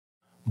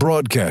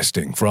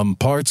Broadcasting from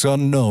parts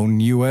unknown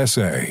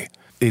USA.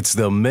 It's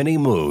the many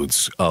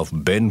moods of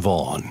Ben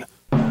Vaughn.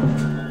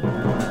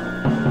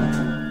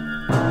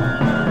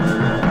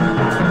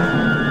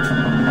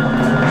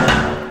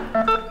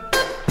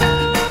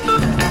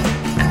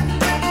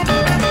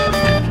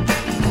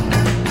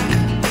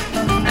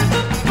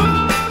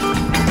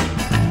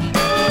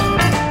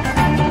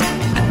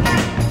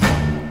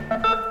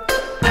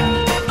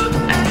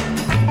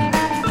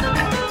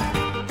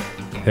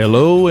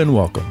 Hello and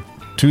welcome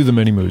to the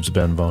Many Moods of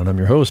Ben Vaughn. I'm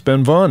your host,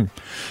 Ben Vaughn,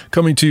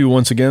 coming to you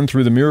once again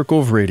through the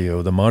miracle of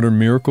radio, the modern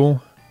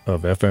miracle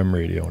of FM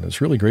radio. And it's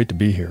really great to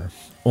be here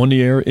on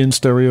the air, in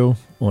stereo,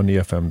 on the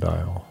FM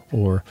dial,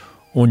 or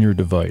on your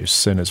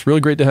device. And it's really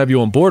great to have you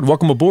on board.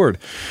 Welcome aboard.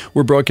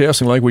 We're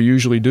broadcasting like we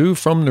usually do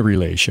from the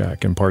Relay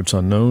Shack in parts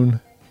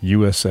unknown,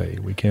 USA.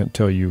 We can't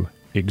tell you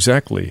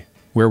exactly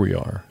where we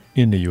are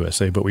in the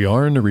USA, but we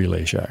are in the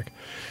Relay Shack.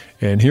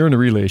 And here in the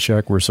Relay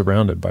Shack, we're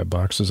surrounded by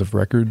boxes of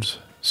records,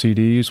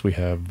 CDs, we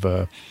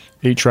have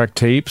 8-track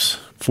tapes,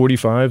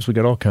 45s, we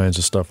got all kinds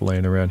of stuff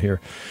laying around here.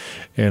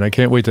 And I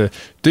can't wait to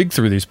dig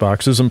through these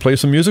boxes and play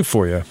some music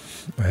for you.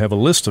 I have a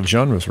list of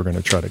genres we're going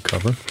to try to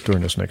cover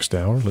during this next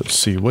hour. Let's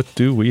see, what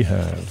do we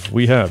have?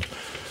 We have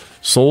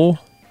soul,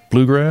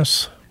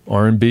 bluegrass,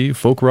 R&B,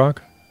 folk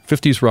rock,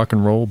 50s rock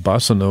and roll,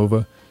 bossa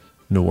nova,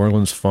 New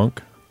Orleans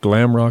funk,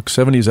 glam rock,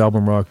 70s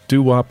album rock,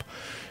 doo-wop,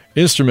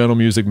 instrumental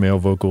music, male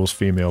vocals,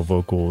 female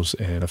vocals,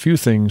 and a few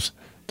things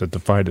that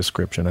defy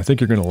description. I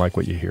think you're going to like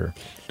what you hear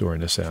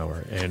during this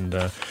hour.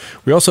 And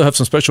we also have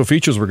some special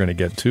features we're going to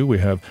get to. We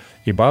have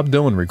a Bob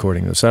Dylan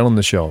recording that sat on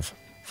the shelf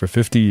for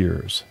 50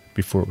 years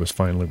before it was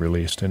finally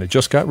released. And it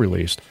just got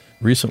released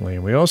recently.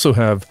 And we also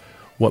have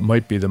what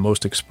might be the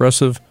most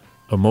expressive,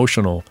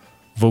 emotional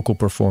vocal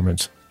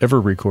performance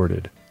ever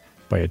recorded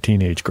by a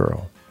teenage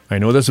girl. I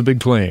know that's a big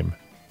claim,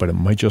 but it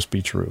might just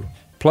be true.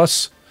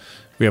 Plus,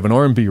 we have an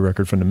R&B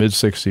record from the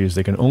mid-'60s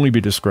that can only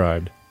be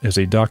described as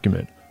a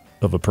document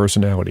of a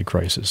personality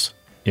crisis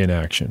in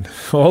action.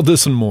 All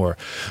this and more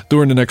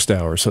during the next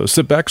hour. So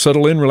sit back,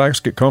 settle in, relax,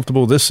 get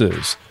comfortable. This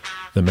is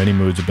the Many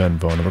Moods of Ben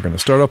Vaughn. And we're going to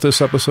start off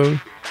this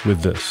episode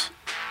with this.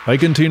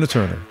 Ike and Tina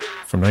Turner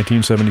from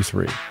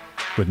 1973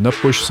 with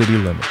Nutbush City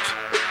Limits.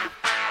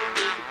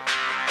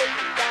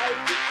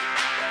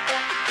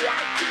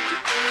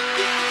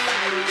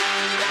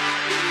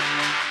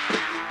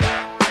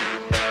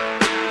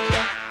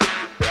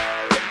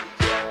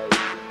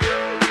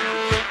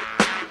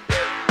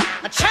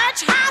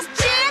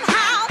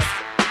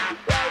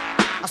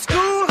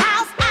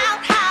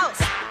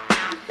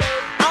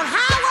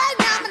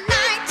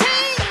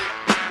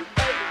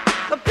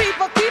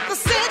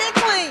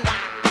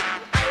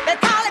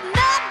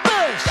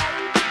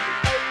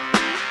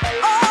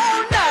 Oh,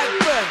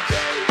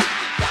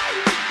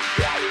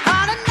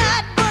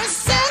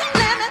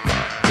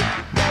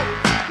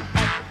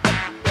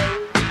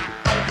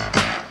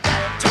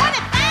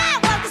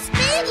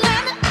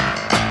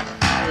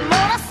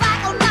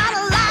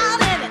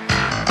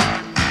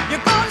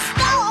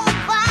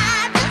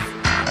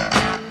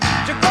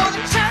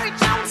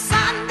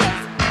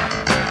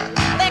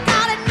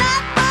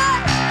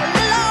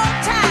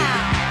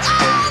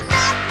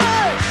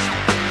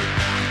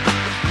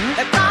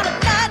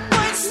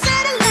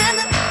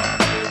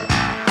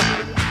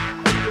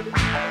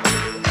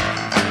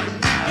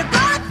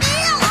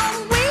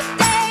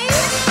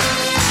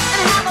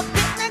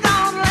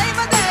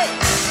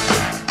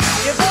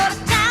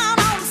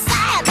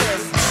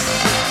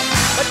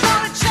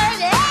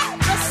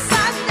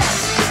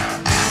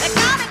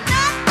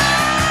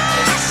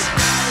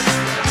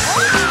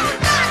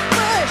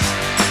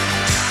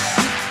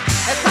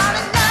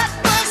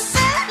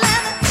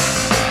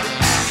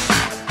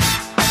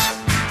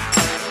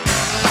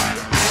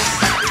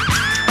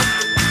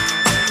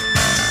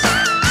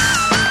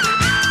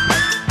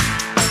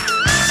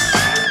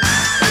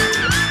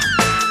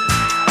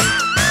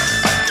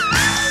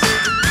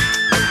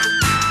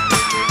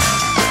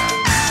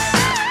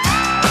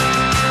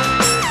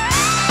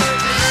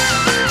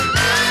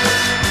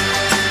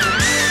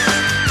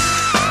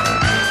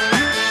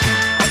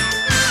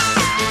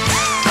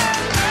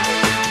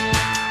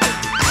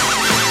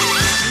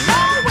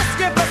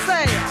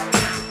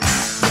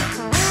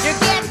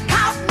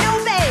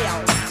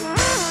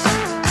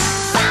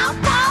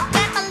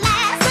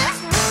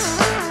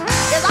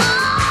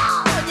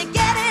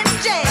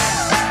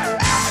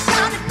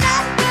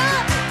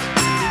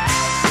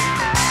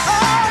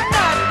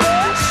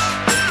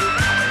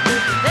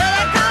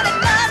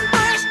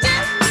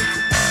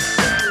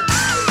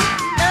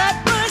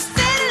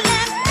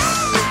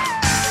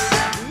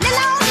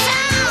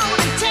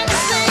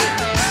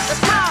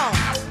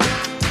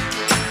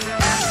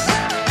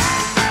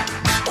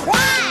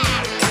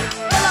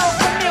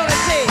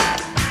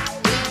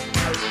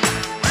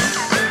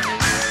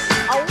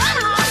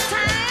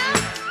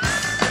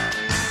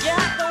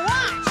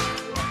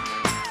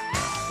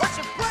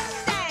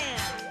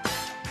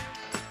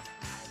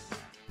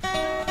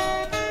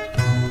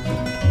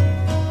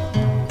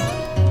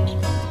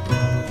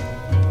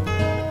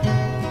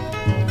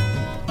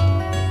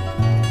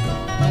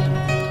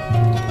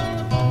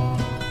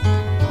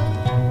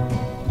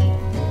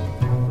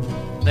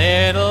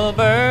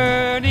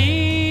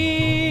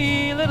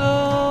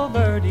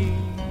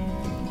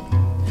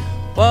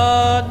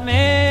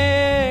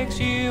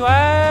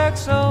 act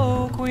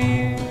so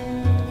queer.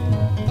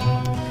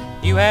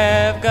 You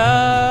have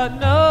got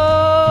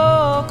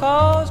no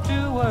cause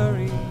to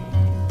worry,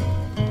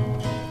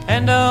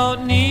 and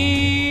don't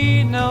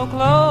need no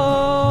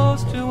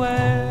clothes to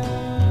wear.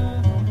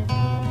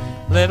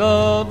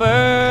 Little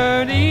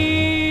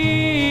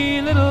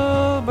birdie,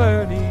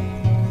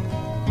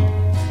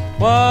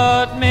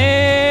 what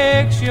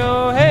makes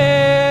your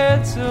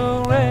head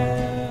so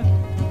red?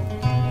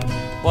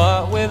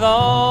 What with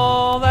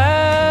all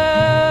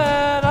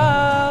that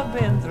I've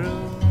been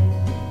through,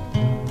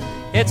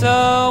 it's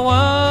a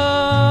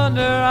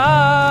wonder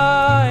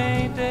I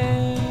ain't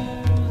dead.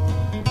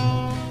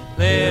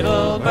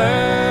 Little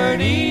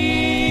birdie,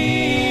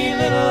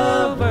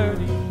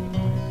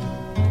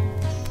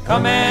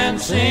 come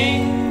and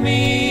sing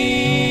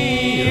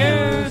me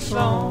your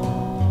song.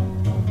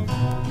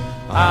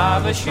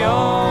 I've a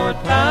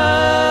short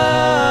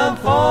time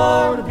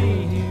for to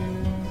be here,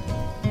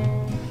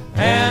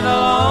 and a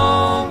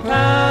long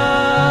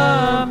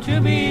time to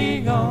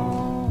be gone.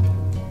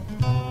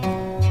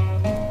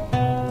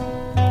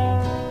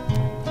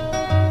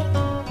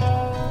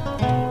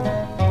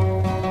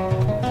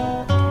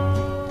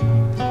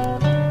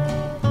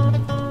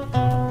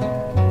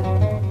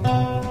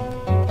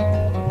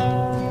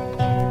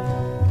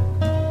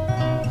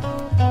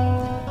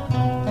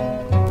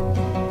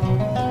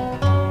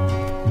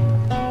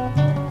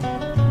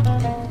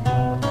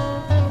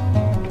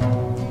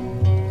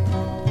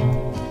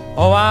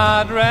 Oh,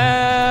 I'd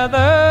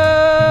rather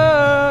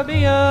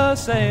be a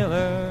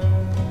sailor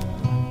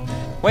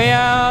way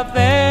out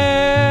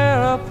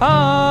there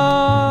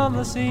upon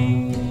the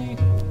sea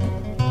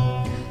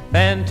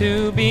than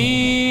to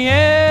be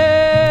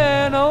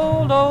an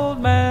old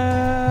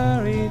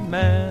married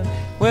man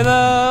with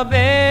a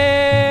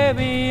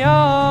baby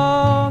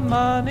on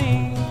my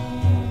knee.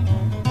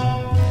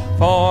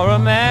 For a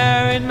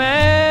married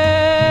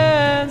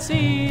man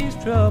sees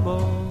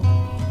trouble,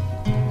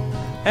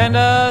 and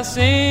a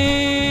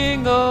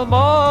single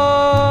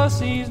boy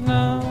sees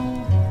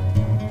none.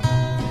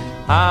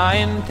 I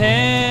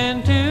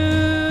intend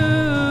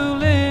to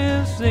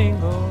live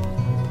single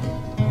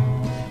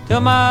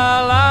till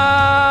my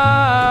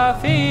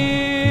life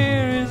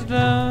here is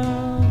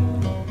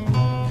done.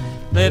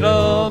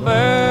 Little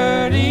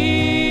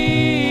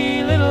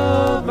birdie,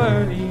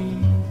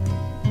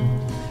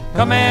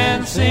 come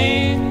and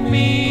sing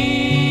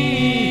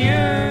me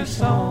your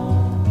song.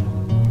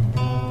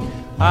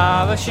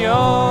 I've a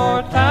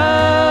short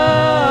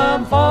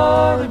time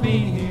for to be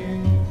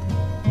here,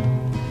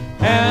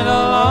 and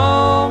a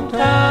long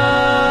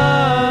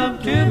time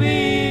to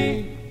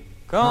be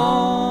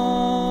gone.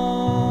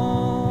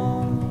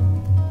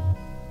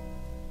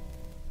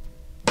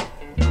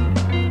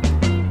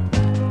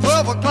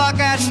 12 o'clock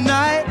at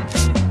night,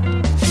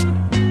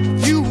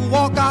 you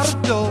walk out the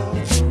door.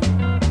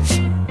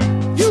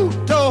 You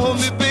told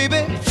me,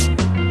 baby,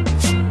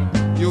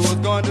 you was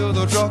going to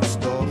the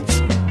drugstore.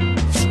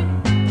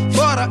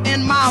 But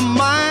in my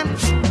mind,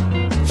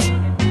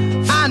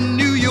 I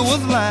knew you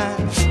was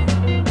lying.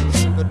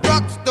 The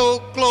drugstore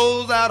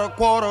closed at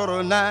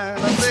 8:45. I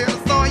said I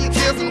saw you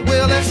kissing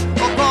Willie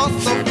across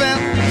the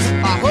fence.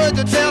 I heard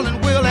you telling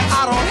Willie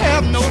I don't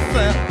have no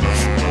sense.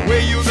 The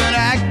way you've been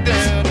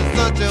acting is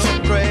such a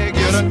drag.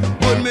 You done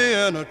put me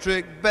in a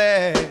trick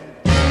bag.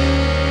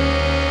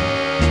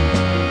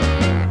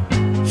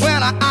 When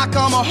I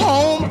come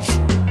home,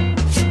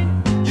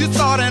 you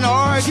start an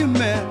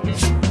argument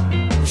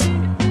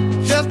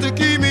just to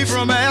keep me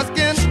from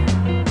asking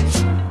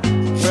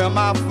where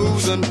my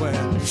food's and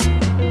when.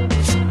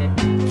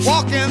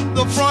 Walk in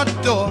the front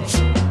door,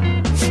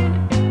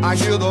 I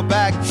hear the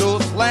back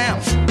door slam.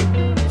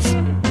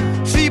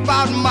 Peep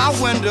out my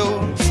window,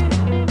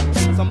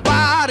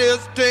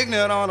 somebody's taking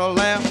it on a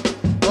lamp.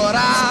 But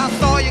I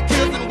saw you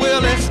kissing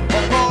Willie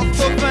across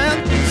the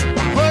fence.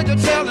 I heard you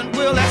telling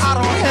Willie I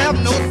don't have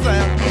no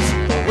sense.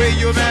 The way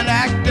you've been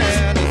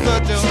acting is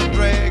such a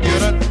drag. You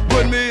done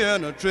put me in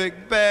a trick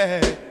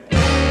bag.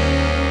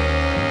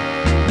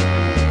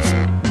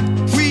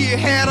 We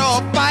had a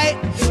fight,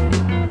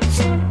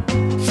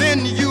 then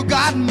you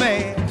got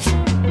mad.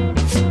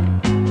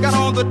 Got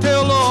on the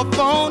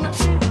telephone,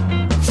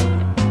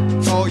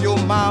 call your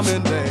mom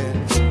and dad.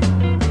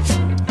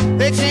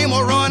 They came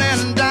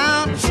a-running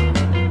down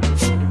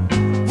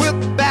with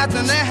bats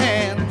in their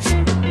hands.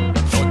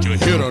 Don't you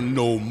hit her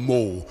no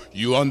more,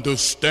 you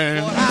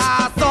understand? But I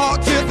saw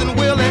kissing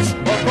Willie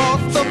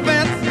across the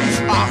fence.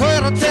 I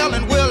heard her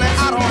telling Willie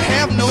I don't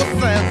have no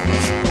sense.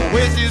 The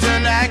way she's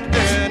been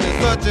acting is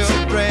such a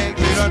drag.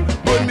 She done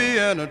put me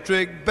in a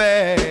trick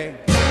bag.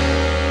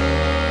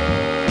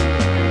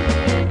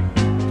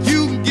 You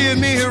can get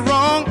me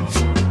wrong,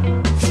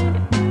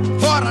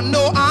 but I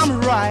know I'm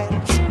right.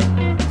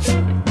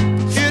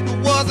 It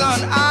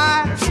wasn't I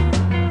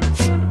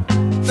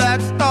that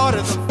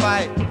started the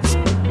fight.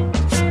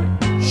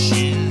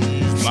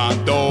 She's my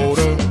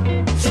daughter,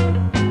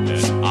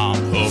 and I'm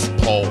her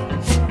paw.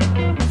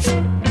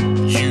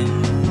 You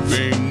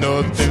ain't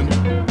nothing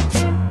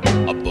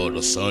but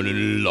a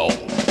son-in-law.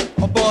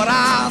 But I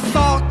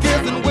saw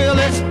kissing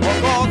Willie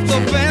across the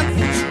fence.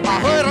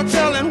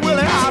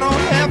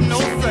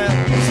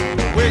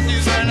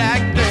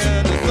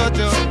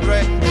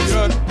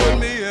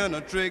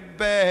 electric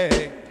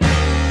bag.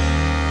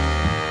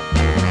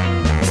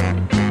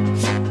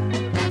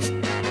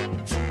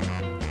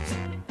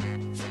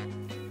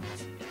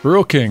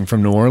 Earl King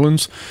from New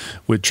Orleans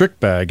with Trick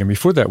Bag, and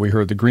before that we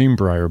heard the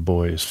Greenbrier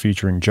Boys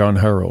featuring John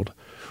Harold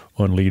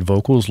on lead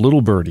vocals,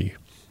 Little Birdie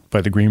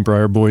by the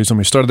Greenbrier Boys, and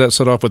we started that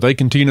set off with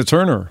Ike and Tina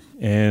Turner,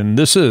 and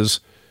this is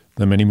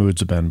The Many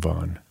Moods of Ben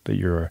Vaughn that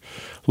you're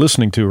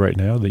listening to right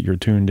now, that you're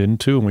tuned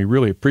into, and we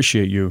really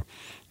appreciate you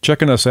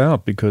checking us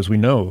out because we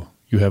know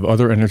you have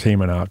other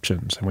entertainment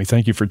options, and we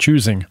thank you for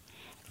choosing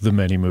The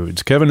Many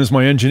Moods. Kevin is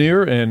my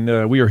engineer,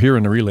 and we are here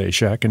in the Relay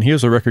Shack, and he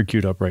has a record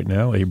queued up right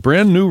now, a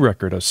brand new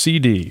record, a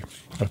CD,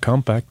 a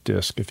compact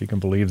disc, if you can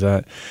believe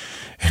that,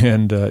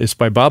 and it's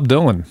by Bob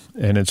Dylan,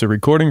 and it's a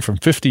recording from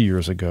 50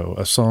 years ago,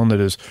 a song that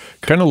is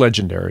kind of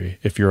legendary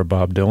if you're a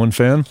Bob Dylan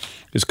fan.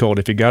 It's called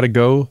If You Gotta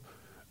Go,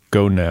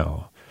 Go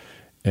Now.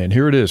 And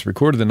here it is,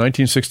 recorded in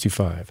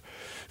 1965,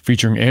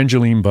 featuring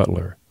Angeline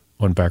Butler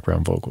on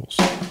background vocals.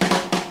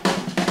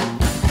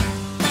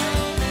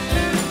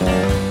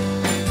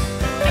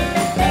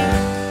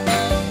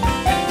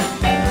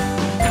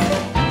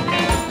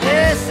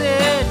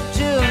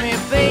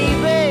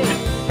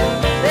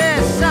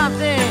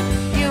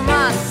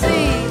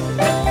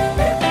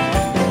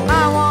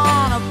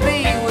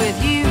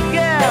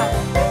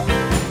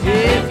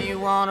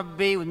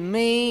 Be with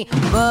me,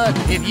 but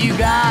if you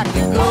got to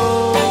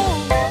go,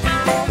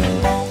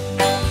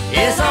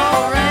 it's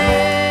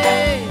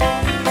alright.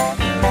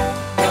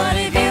 But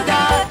if you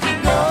got to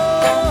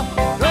go,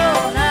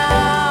 go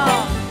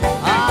now,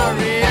 or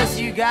else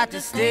you got to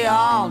stay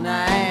all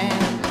night.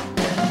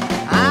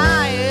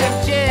 I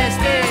am just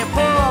a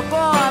poor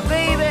boy,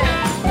 baby,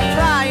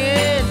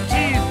 trying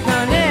to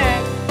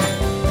connect,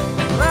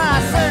 but I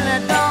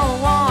certainly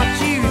don't want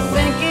you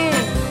thinking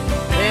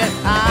that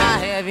I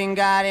haven't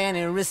got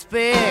any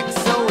respect.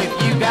 So if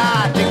you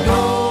got to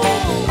go,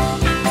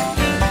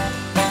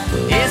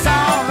 it's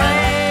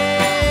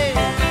alright.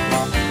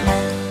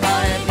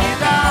 But if you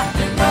got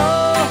to go,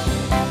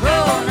 go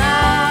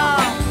now,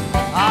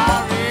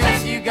 or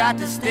else you got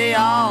to stay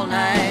all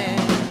night.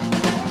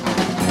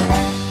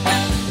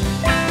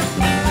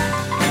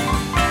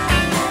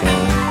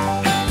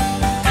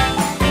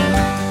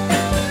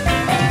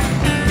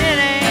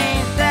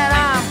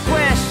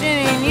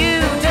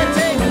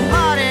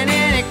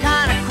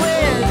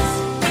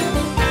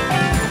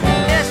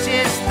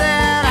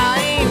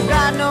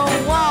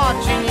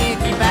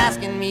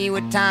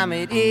 Time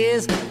it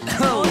is.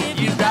 Oh, if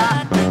you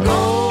got to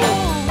go,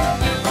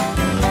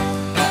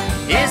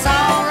 it's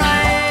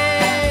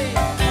alright.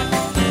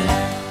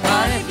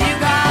 But if you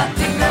got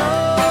to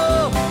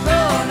go,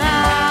 go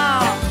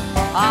now,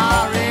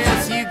 or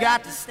else you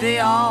got to stay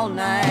all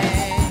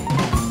night.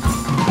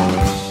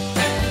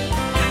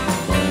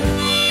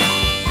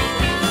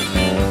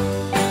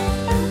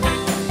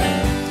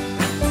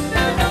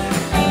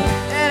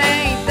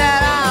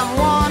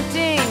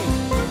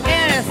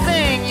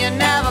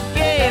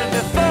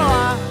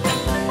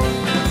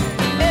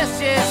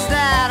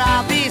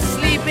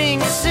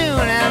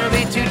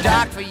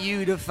 Dark for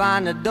you to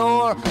find a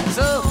door.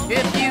 So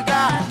if you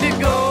got to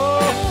go,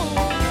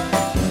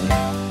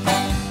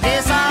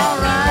 it's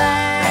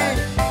alright.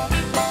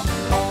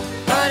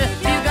 But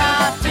if you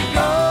got to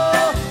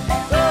go,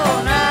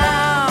 go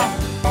now,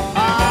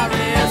 or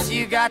else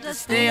you got to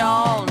stay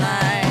all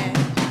night.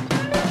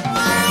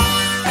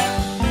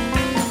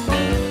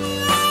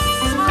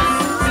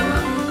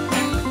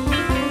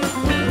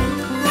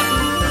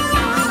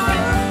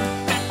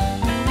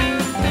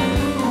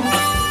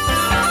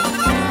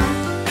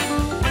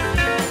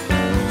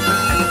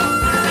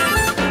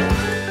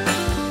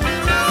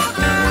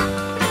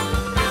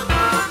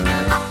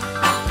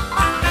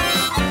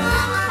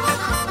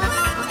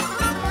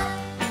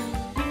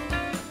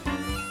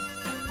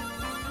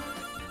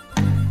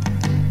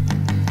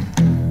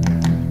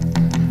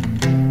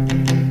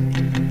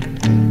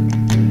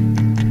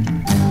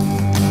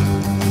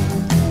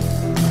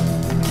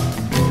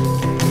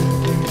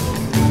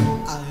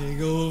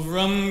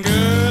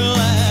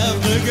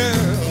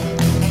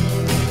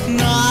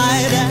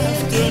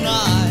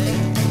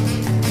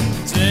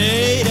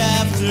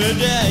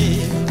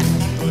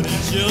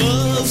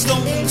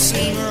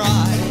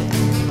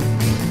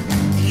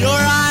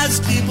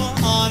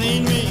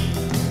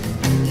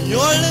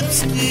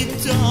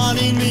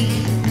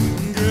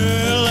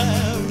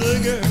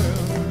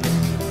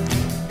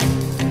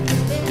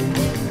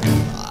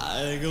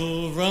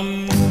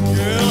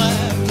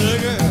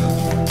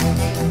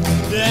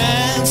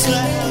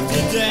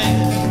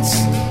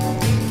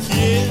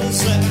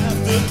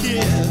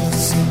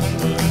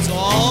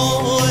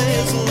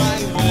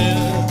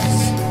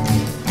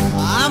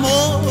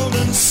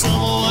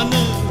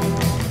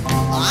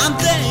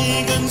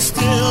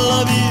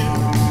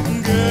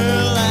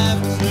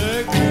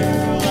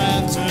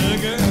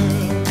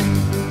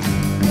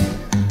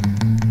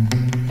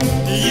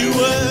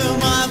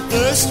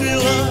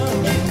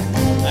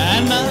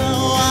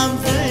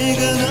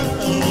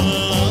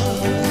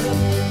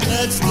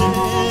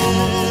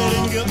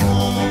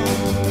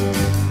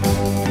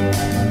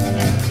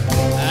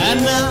 And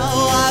now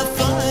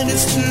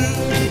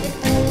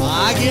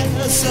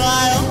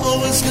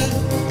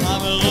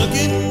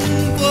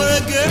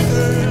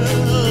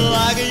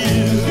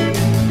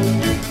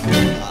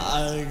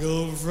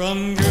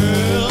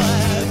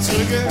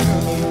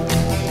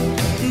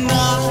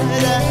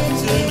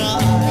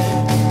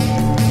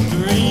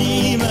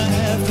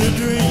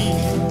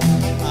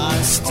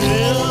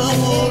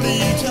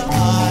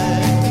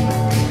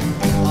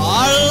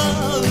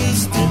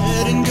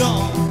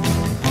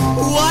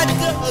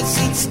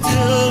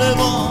still live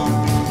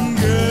on,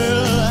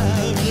 girl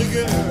after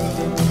girl.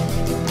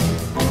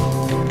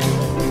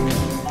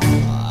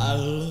 I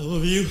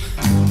love you,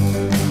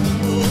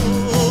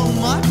 oh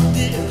my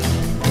dear,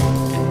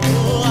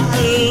 oh I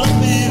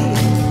love you.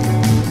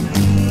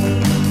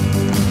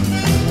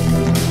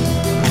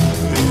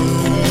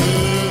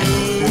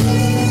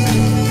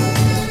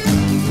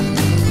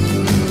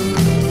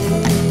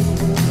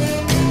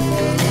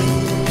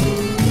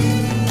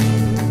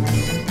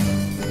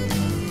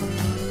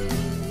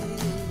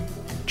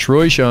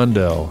 Troy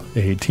Shondell,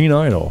 a teen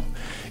idol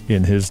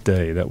in his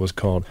day. That was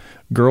called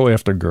Girl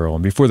After Girl.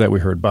 And before that, we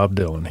heard Bob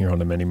Dylan here on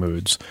The Many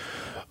Moods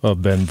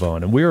of Ben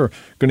Vaughn. And we are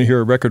going to hear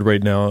a record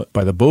right now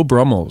by the Beau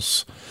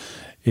Brummels,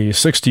 a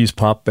 60s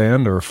pop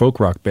band or folk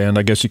rock band,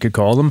 I guess you could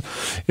call them.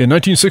 In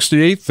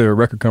 1968, their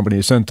record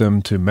company sent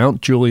them to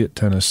Mount Juliet,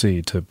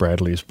 Tennessee, to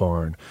Bradley's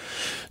Barn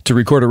to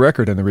record a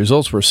record. And the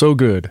results were so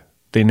good,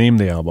 they named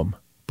the album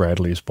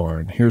Bradley's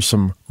Barn. Here's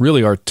some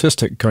really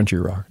artistic country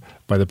rock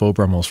by the Beau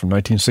Brummels from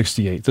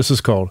 1968. This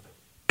is called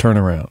Turn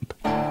Around.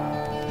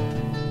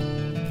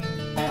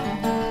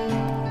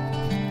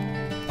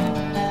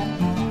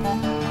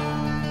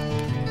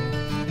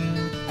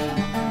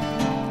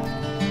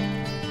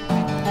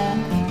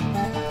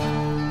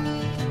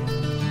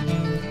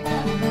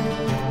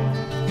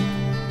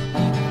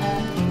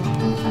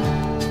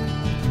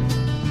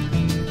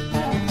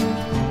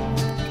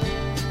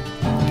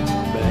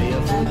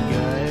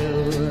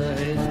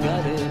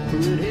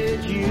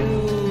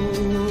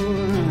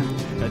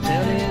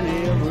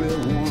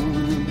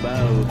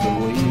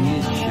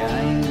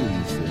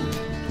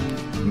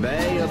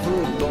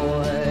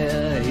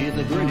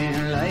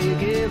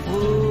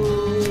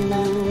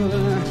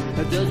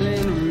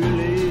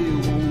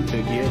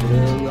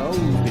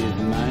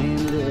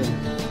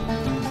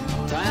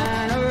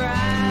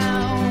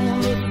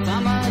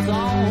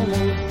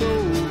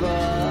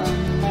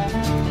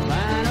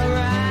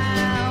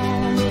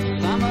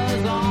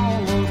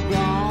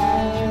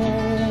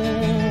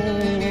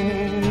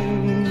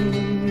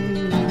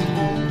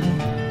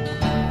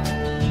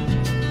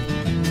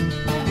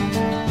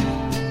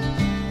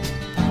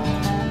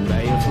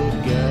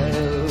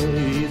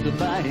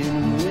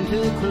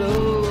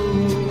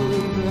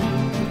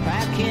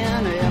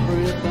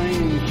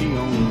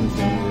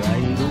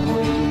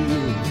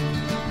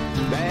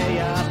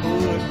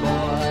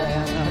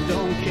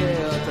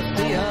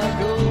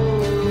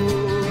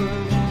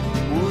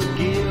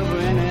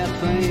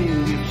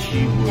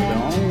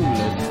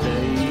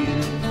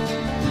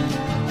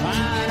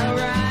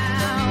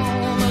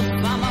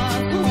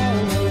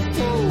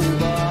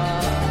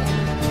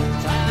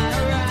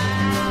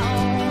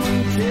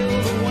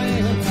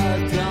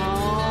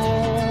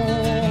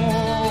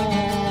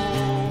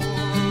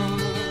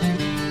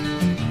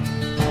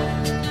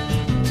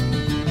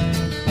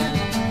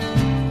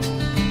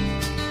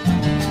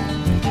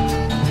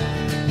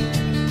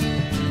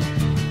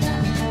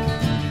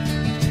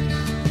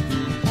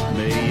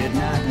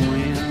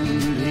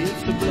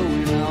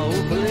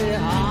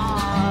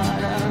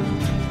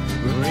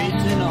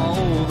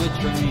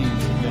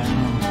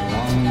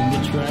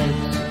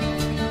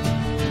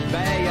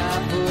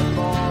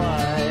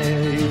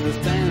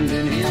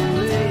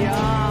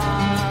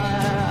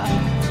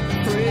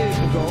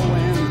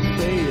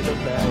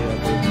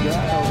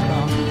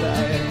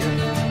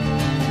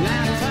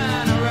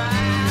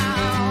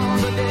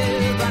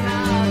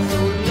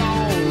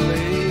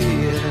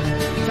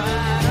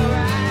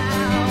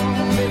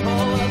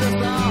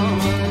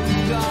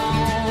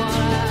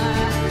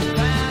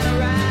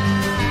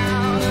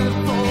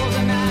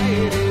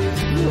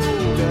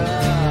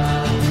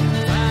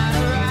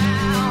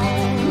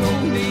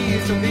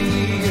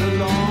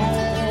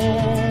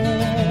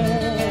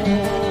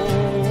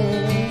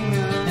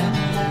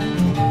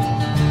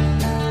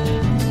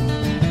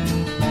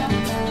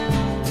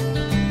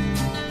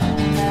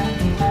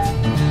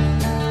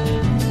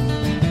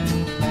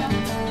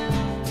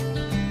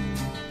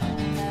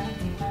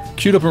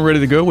 Queued up and ready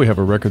to go, we have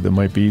a record that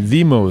might be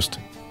the most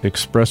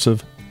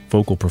expressive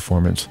vocal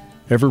performance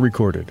ever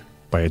recorded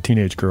by a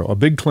teenage girl. A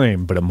big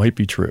claim, but it might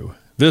be true.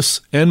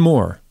 This and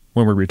more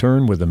when we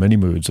return with The Many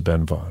Moods of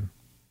Ben Vaughn.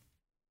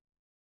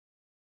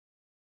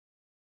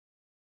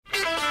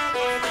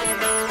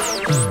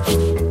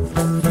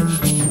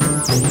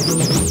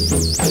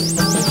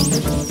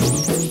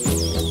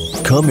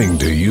 Coming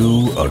to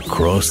you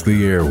across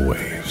the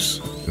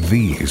airwaves,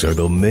 these are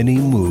The Many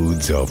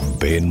Moods of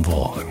Ben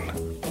Vaughn.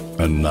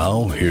 And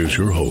now, here's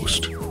your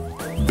host,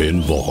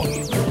 Ben Vaughn.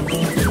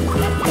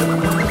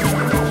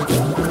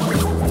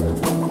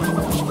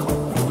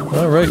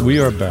 All right, we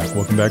are back.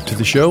 Welcome back to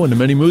the show. And The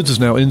Many Moods is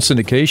now in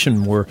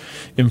syndication. We're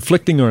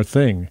inflicting our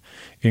thing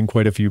in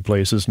quite a few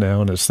places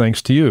now, and it's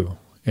thanks to you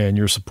and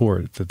your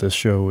support that this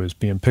show is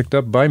being picked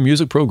up by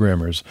music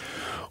programmers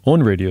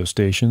on radio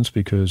stations,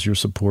 because your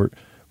support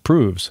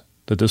proves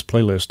that this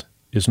playlist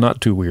is not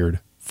too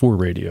weird for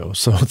radio.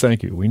 So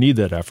thank you. We need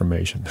that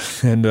affirmation.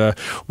 And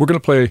we're going to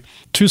play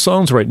two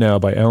songs right now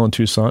by Alan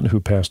Toussaint,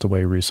 who passed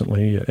away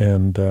recently.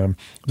 And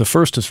the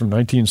first is from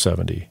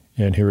 1970.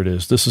 And here it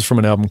is. This is from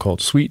an album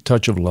called Sweet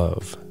Touch of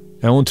Love.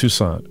 Alan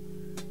Toussaint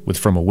with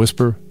From a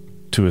Whisper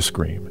to a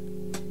Scream.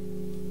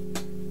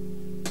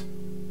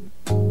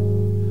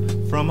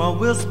 From a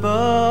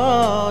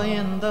whisper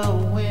in the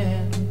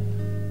wind,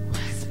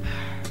 whisper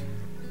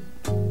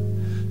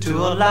to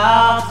a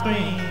loud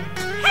scream,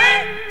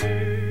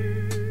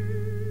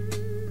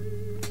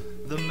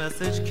 the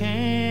message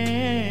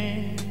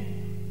came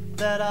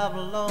that I've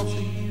lost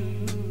you,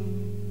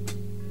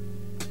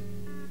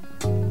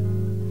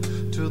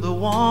 to the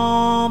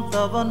warmth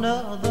of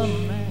another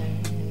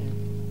man.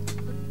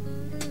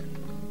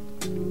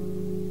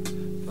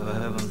 For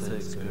heaven's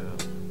sakes, girl,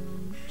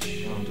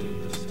 don't do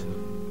this to me.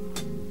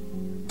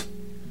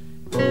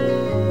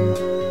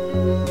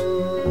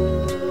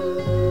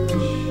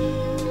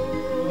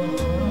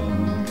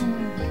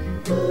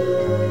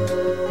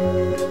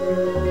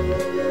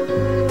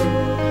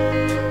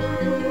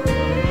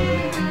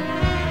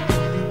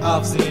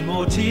 I've seen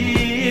more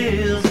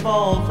tears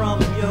fall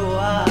from your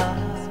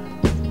eyes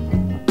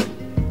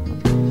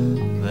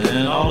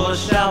than all the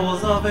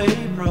showers of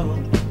April.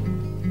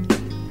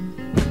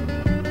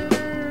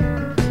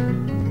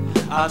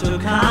 I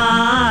took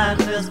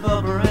kindness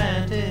for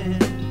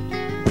granted,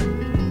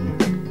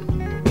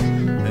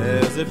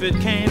 as if it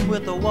came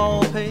with the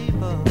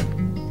wallpaper.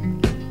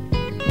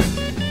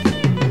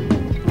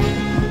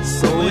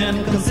 So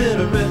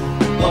inconsiderate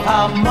of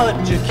how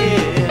much you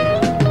care.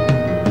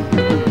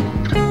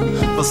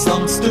 For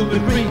some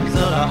stupid reason,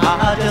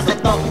 I just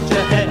thought you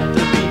had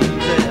to be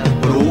there.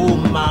 But oh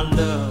my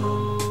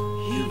love,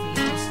 you've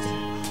lost it.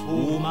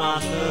 Oh my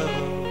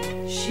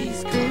love,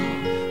 she's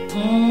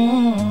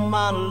gone.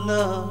 My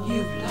love,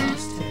 you've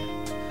lost it.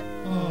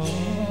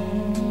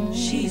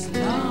 She's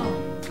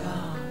long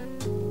gone.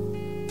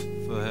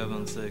 For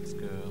heaven's sakes,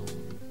 girl,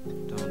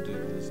 don't do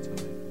this to me.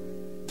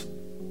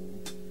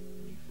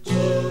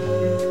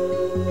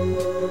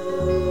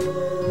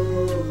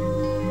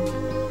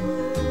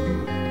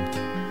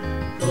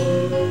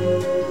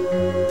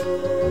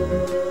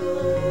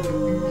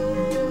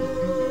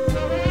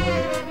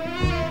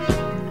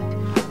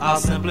 I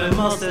simply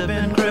must have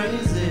been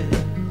crazy.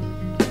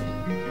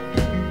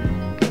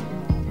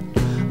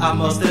 I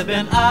must have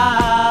been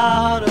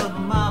out of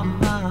my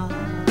mind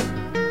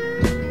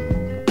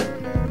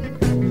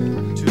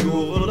to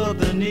overlook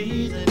the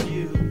needs in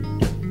you.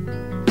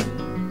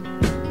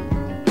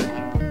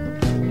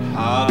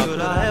 How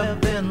could I have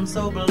been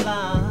so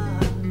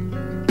blind?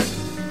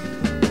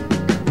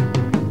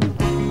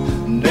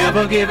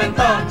 Never giving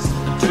thoughts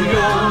to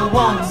your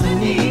wants and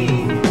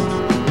needs.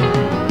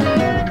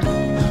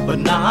 But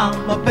now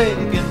I'm a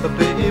begging for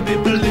baby,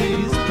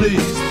 please,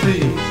 please,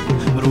 please.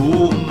 But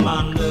oh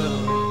my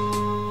love,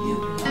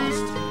 you've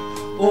lost her.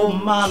 Oh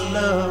my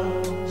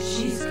love,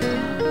 she's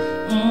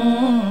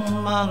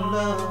gone. My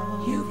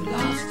love, you've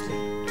lost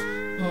her.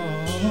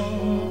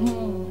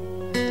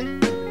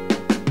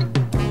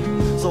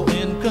 So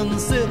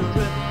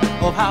inconsiderate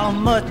of how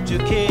much you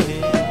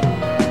care.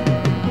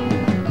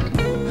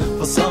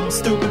 For some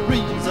stupid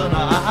reason,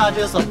 I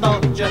just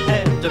thought you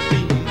had to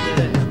be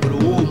there. But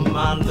oh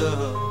my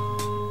love,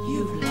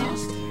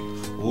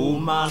 oh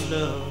my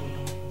love,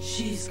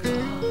 she's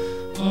gone.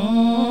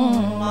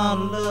 My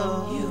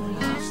love, you've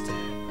lost her.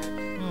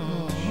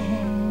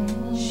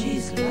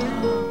 She's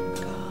long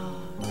gone.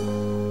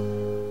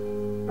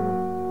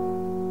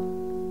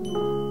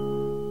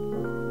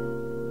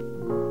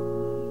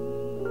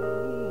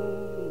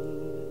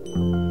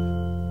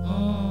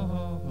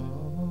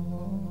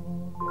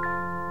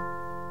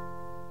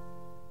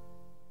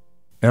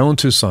 Alan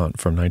Toussaint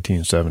from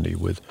 1970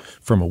 with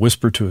From a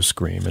Whisper to a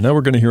Scream. And now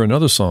we're going to hear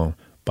another song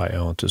by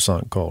Alan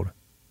Toussaint called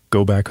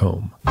Go Back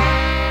Home.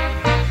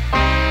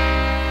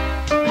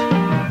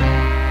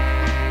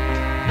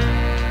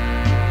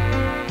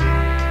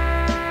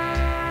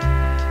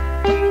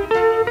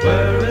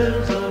 Where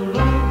is the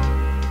love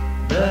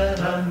that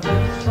I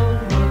miss so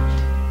much?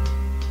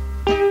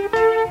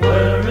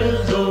 Where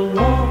is the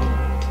warm,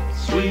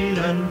 sweet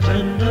and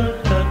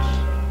tender touch?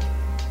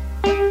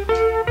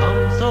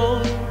 I'm so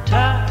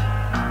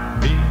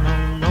tired being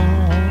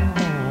alone.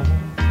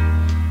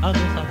 I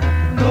guess I'll have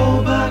to go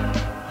back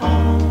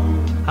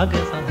home. I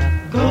guess I'll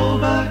have to go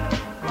back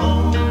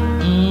home.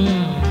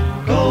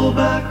 Go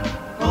back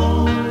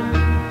home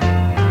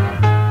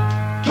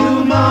to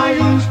my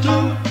used to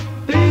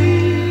be.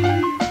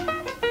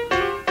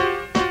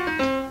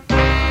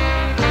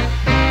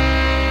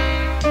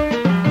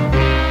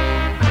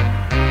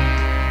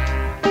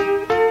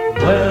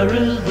 Where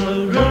is the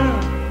girl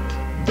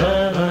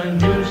that I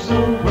knew so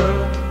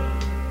well?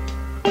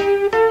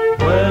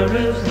 Where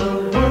is the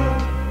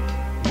world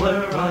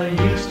where I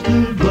used to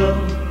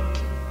dwell?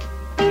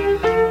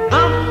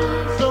 I'm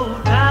so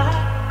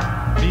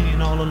tired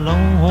being all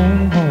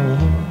alone.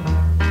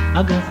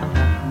 I guess I'll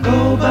have to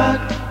go back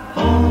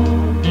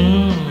home.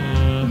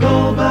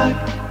 Go back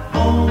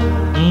home.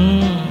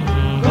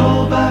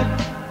 Go back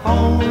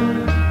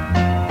home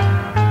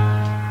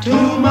to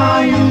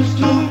my used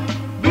to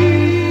be.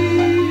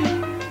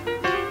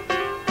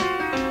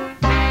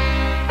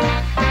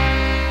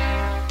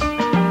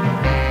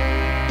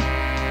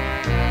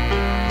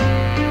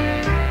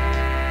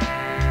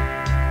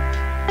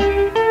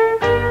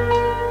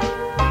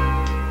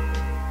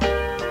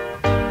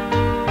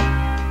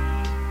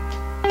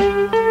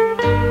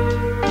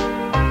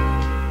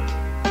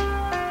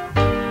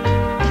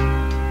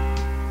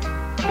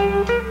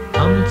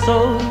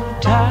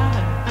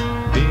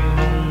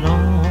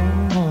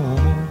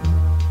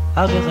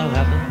 I guess I'll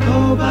have to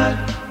go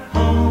back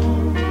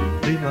home.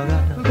 Believe I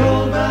got to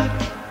go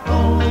back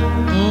home.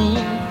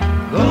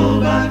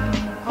 Go back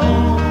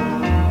home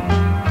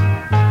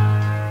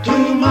to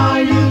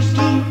my used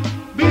to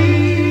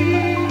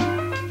be.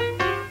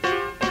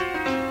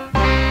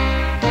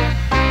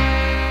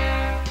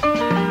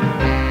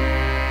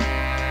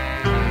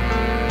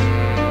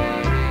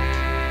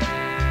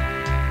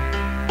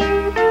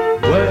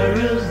 Where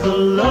is the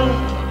love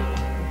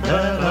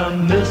that I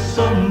miss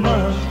so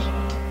much?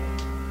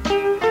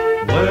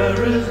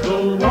 Where is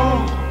the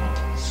warm,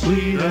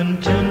 sweet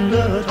and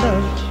tender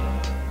touch?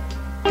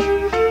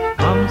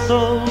 I'm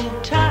so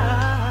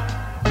tired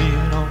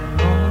being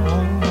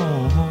alone.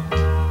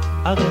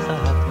 I guess I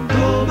have to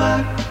go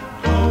back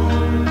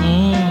home.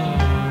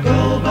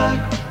 Go back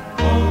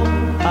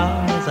home. I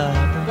guess I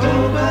have to go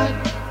back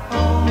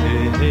home.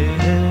 Hey, hey,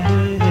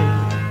 hey, hey.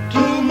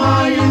 To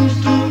my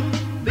used to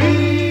be.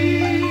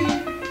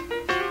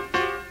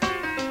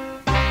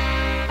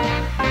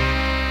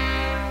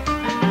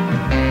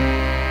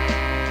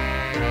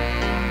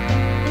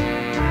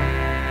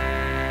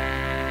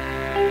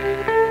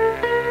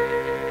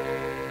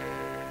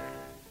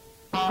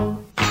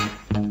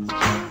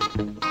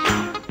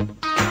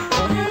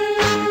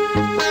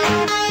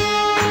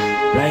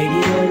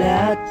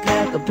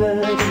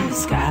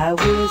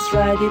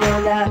 Ride it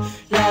all out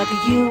like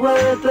you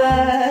were a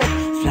bird.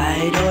 Fly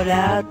it all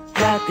out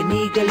like an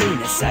eagle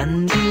in a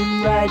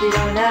sunbeam. Ride it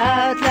all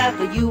out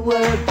like you were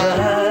a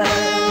bird.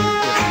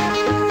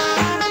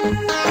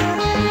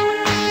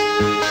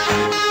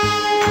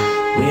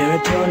 Wear a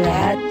tall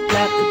hat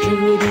like a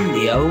druid in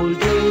the old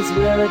days.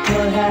 Wear a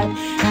tall hat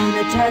and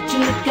a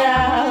tattooed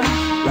gown.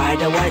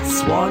 Ride a white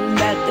swan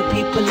like the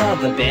people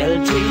of a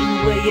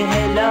Belgium. Wear your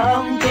hair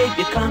long, babe,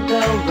 you can't go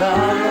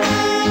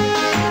wrong.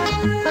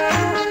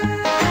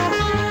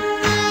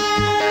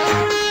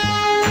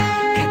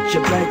 A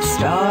bright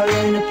star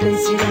and a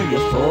place it on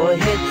your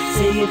forehead.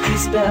 Say a few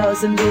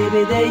spells and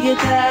baby there you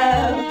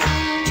go.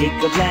 Take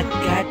a black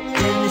cat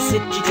and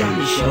sit it on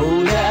your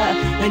shoulder,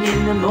 and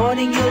in the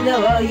morning you'll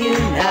know all you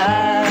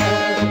know.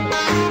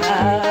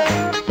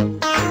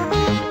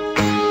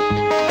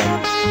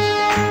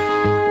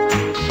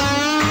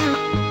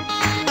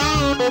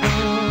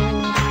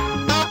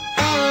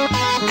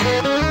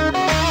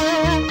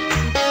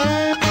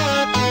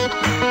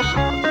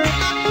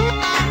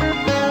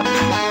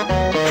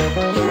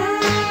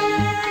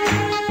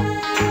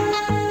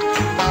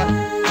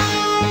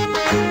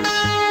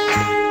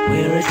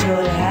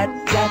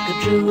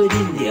 Druid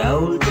in the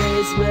old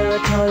days, wear a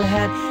tall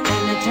hat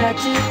and a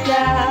tattooed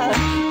gown.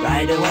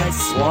 Ride a white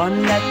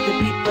swan like the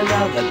people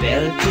of a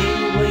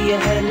Belgium. Wear your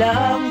hair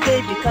long,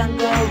 baby, you can't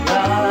go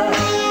wrong.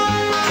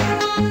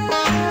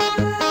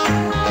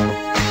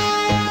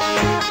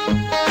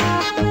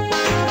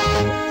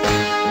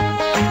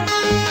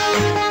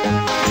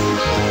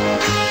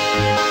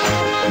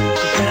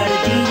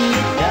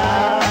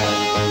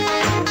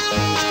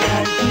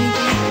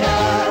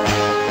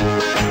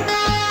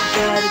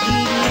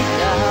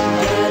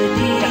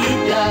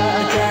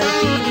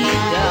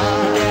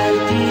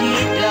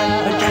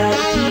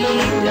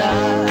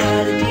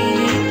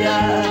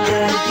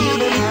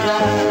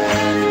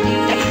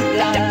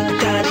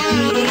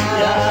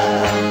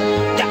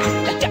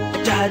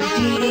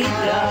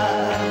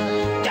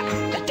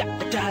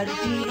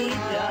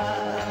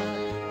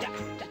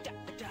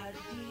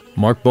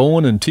 Mark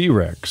Bowen and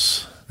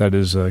T-Rex. That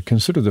is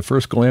considered the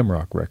first glam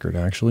rock record,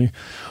 actually.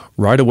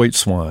 Ride a White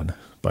Swan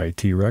by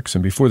T-Rex.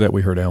 And before that,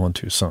 we heard Alan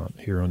Toussaint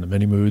here on the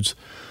Many Moods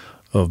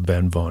of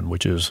Ben Vaughn,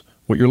 which is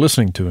what you're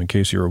listening to, in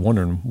case you were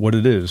wondering what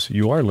it is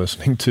you are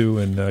listening to.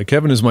 And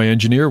Kevin is my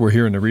engineer. We're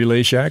here in the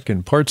Relay Shack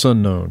in Parts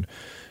Unknown,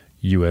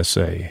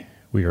 USA.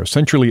 We are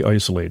centrally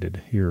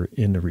isolated here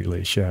in the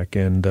Relay Shack.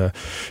 And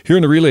here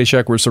in the Relay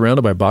Shack, we're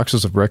surrounded by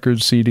boxes of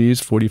records,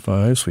 CDs,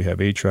 45s. We have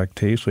 8-track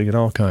tapes. We get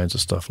all kinds of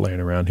stuff laying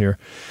around here.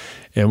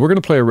 And we're going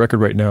to play a record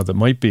right now that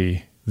might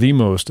be the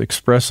most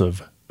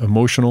expressive,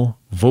 emotional,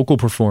 vocal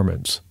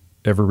performance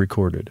ever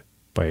recorded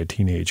by a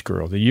teenage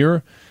girl. The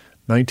year,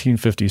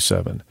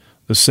 1957.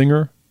 The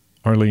singer,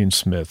 Arlene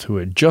Smith, who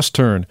had just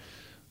turned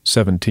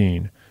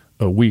 17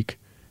 a week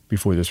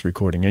before this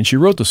recording. And she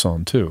wrote the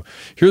song, too.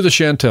 Here are the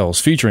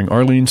Chantels featuring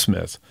Arlene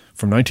Smith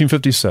from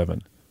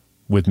 1957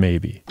 with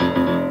Maybe. And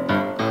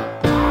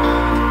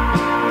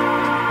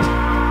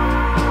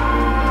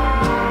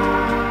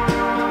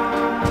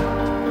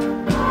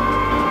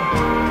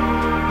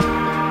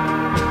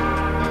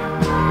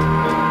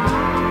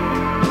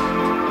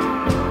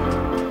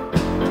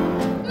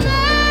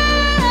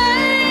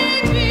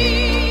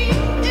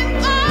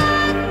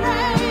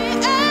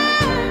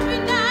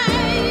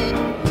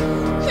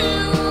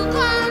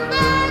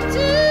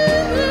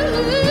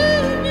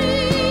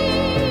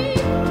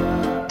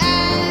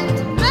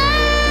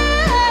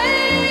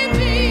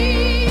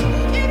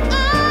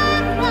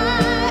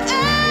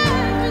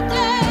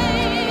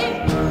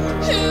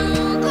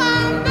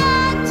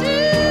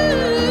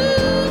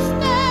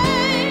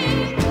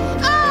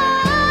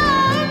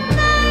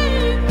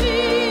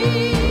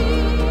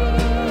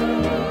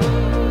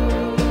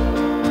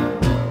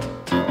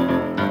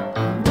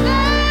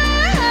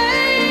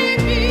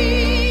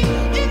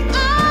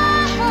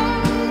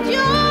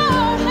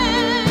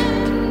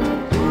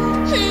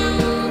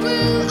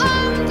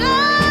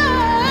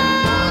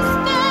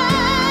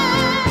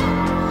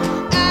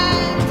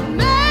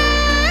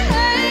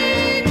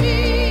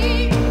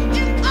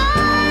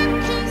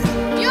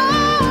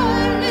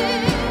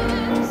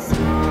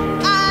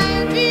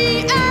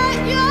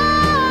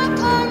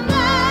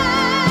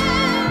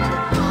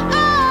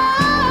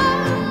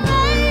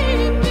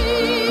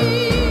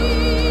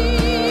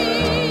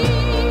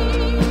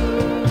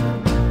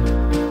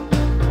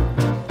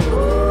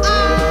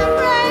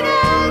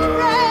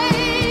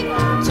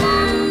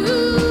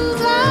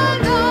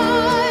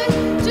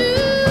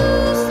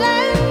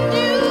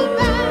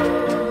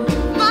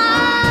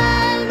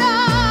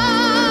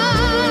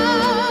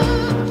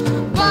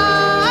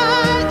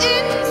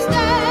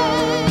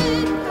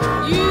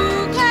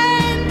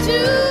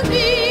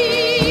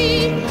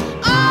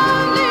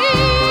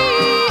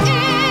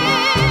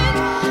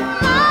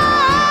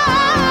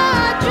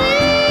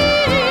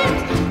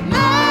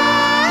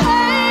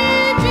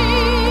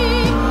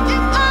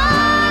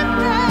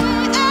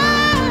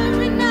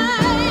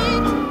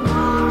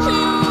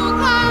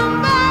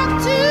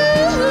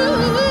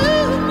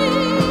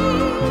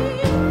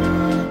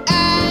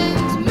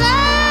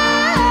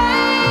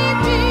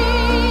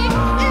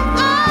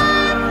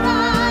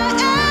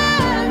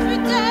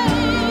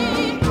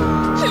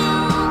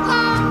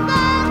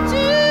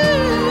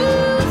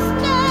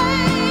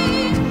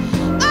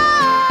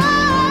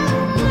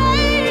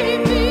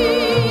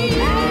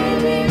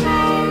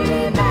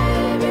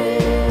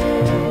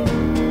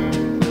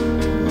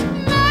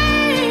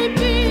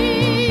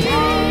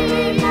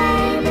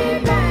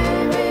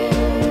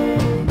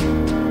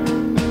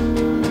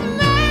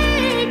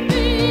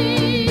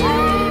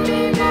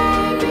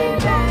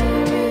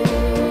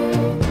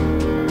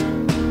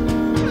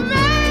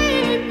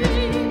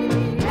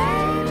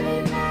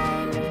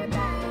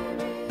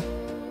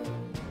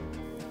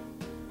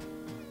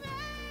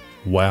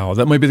Wow,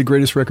 that might be the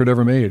greatest record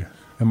ever made.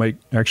 It might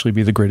actually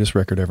be the greatest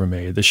record ever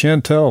made. The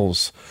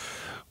Chantels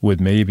with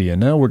Maybe.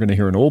 And now we're going to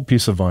hear an old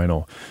piece of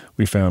vinyl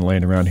we found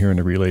laying around here in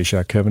the Relay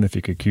Shack. Kevin, if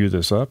you could cue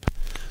this up.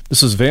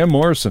 This is Van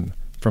Morrison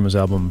from his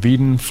album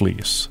Vaughn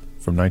Fleece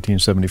from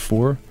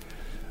 1974,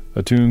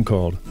 a tune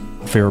called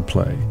Fair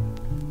Play.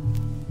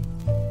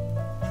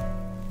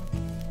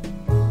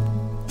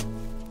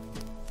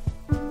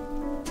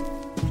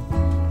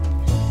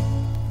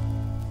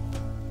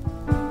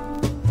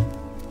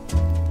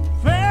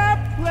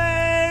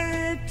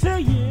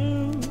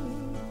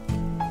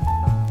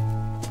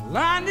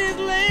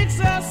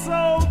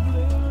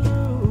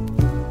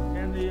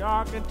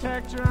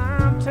 Architecture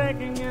I'm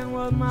taking in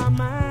with my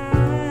mind,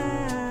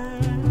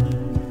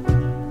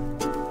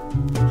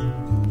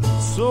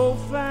 so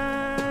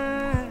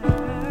fine.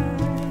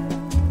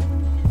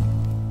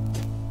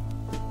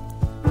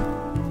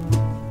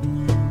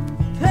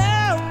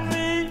 Tell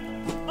me,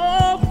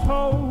 oh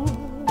Poe,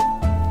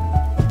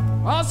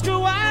 Oscar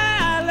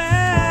Wilde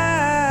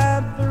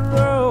at the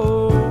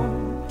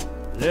road.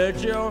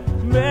 Let your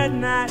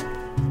midnight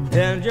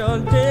and your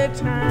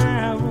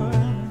daytime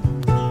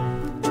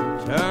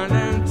turn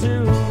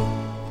into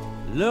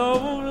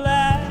low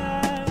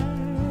light.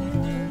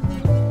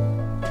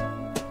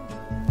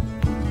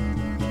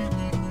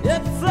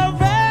 It's a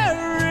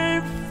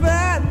very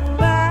fat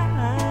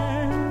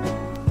line,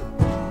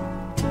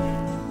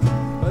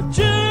 but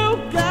you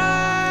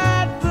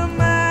got the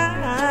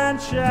man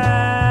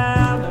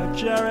child to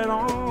carry it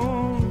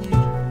on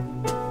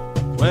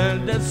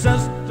when it's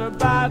just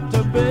about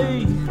to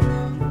be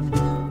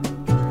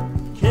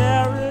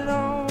carried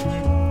on.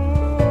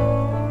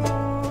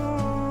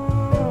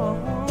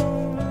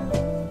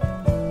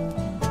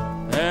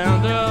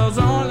 There's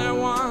only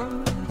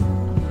one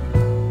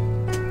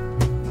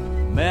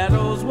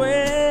meadow's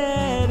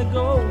way to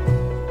go,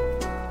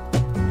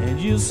 and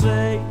you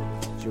say,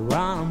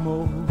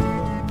 Geronimo.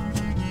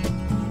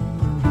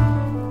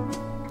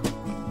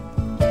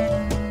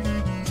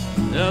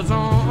 There's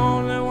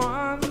only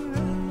one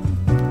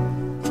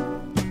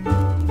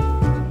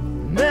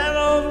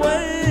meadow's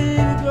way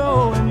to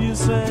go, and you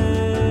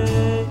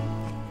say,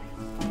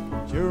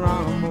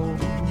 Geronimo.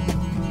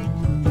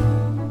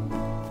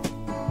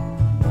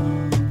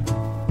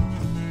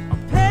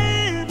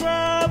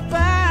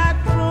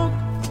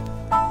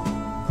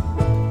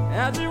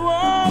 As you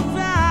walk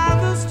down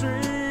the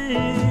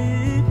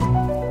street,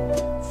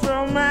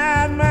 some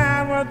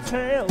madman will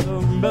tell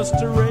of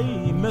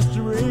mystery,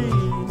 mystery,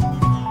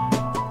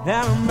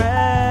 and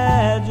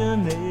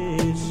imagination.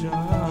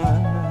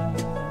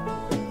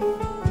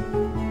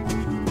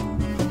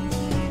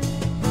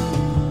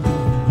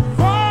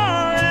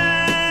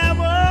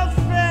 Forever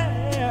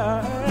fair,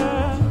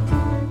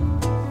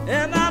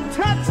 and I'm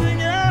touching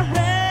your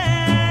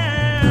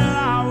hair.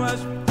 I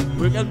wish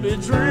we could be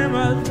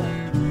dreamers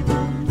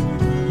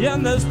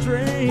in this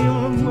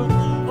dream.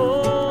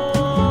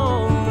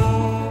 Oh,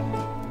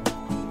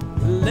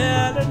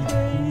 let it be.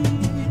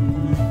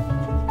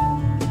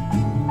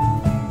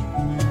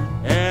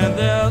 And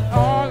there's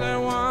only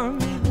one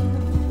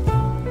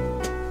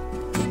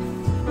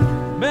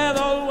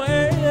better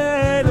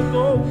way to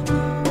go,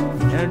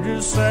 and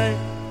you say,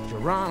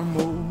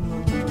 Geronimo.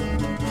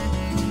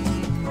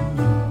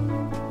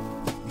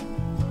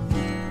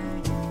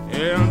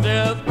 And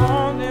there's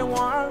only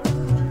one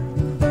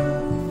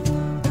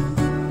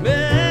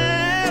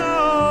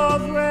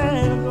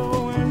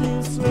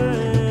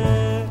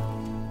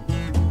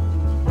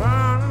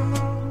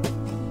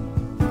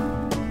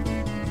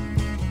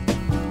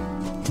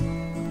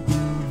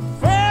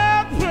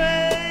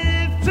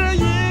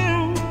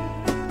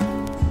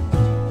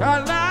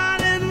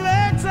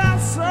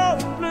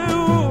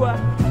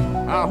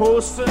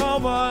whole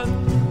silver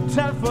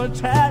tat for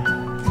tat,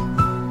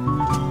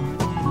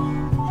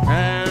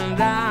 and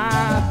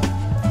I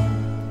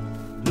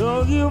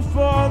love you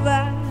for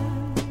that.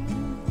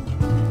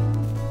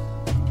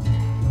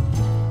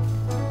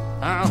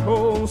 I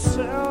hold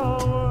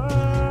silver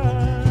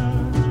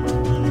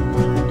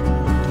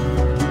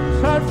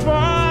tat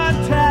for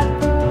tat,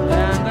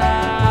 and I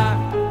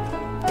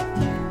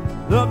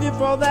love you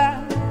for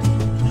that.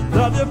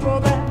 Love you for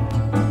that.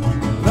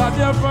 Love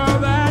you for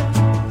that.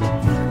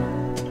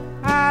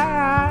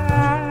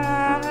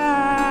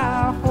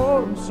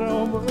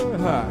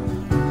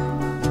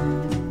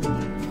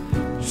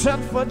 Tat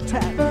for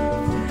tat,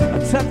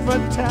 tat for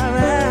tat,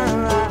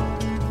 and I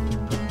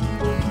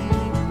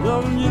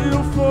love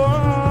you for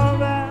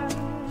that.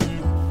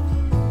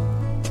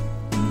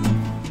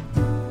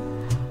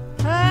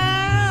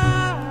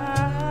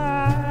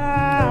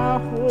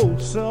 Oh,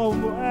 so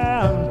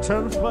well,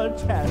 tat for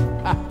tat,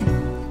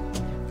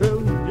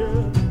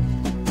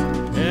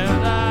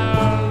 and I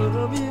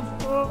love you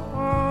for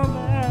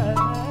that.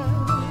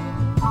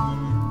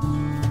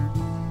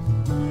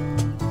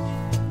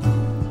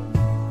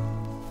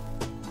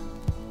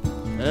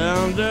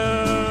 And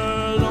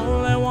there's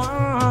only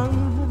one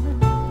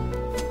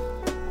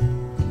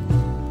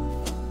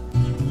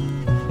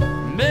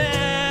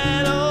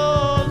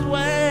meadow's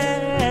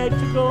way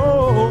to go.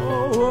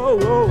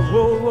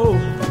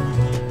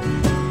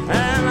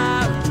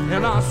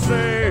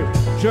 say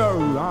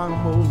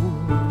Geronimo.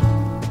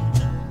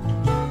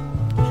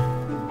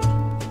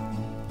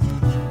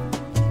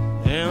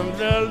 And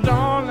the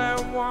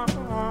lonely one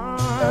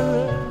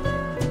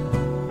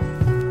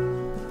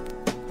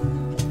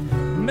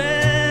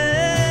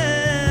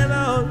man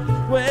of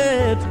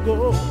where to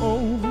go.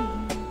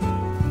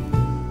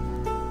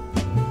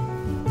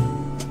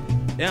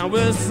 And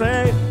we'll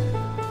say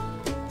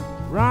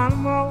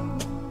Geronimo,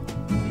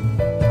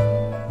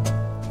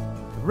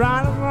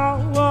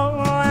 Geronimo,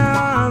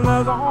 and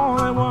the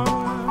only one.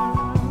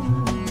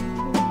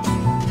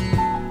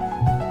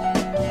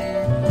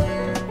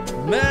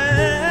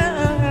 Man,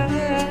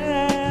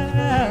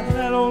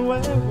 that old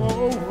way,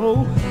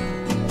 oh,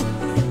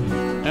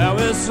 and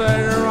we'll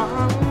say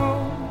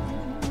Geronimo.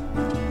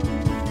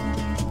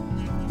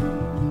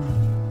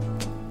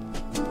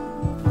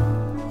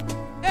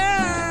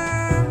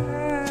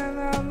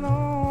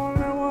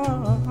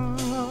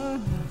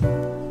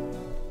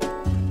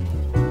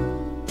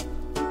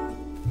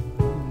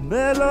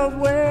 Better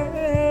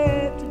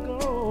way to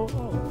go,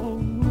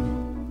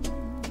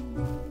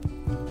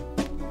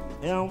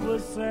 and we're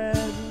sad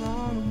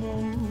Geronimo.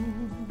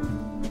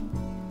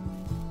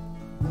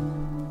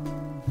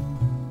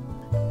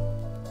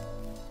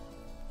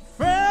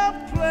 Fair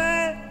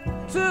play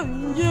to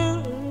you.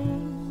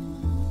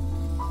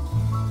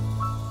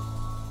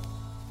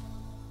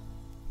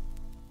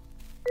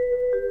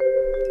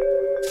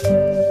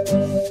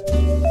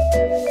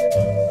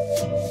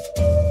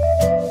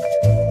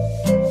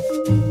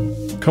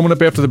 Coming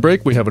up after the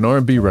break, we have an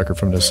R&B record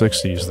from the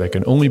 60s that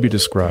can only be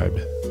described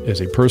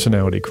as a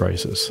personality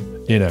crisis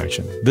in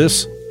action.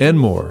 This and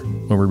more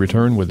when we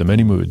return with the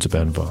many moods of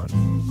Ben Vaughn.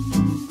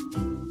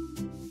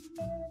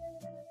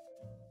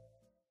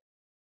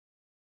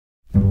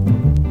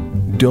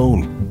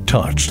 Don't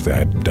touch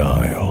that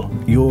dial.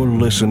 You're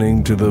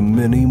listening to the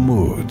many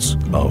moods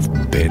of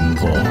Ben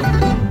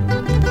Vaughn.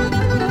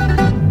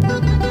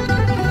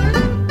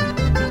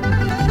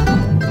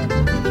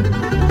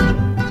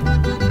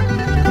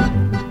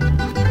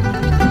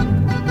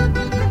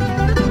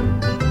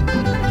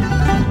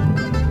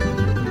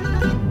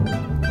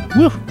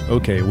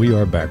 Okay, we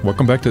are back.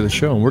 Welcome back to the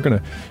show, and we're going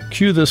to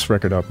cue this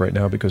record up right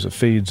now because it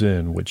fades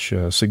in, which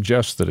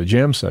suggests that a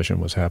jam session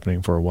was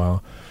happening for a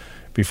while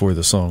before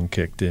the song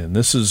kicked in.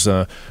 This is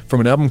from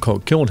an album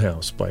called Kiln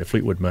House by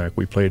Fleetwood Mac.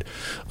 We played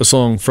a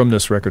song from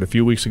this record a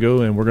few weeks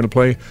ago, and we're going to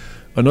play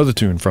another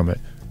tune from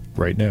it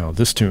right now.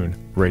 This tune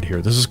right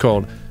here. This is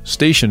called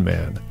Station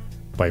Man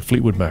by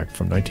Fleetwood Mac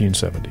from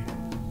 1970.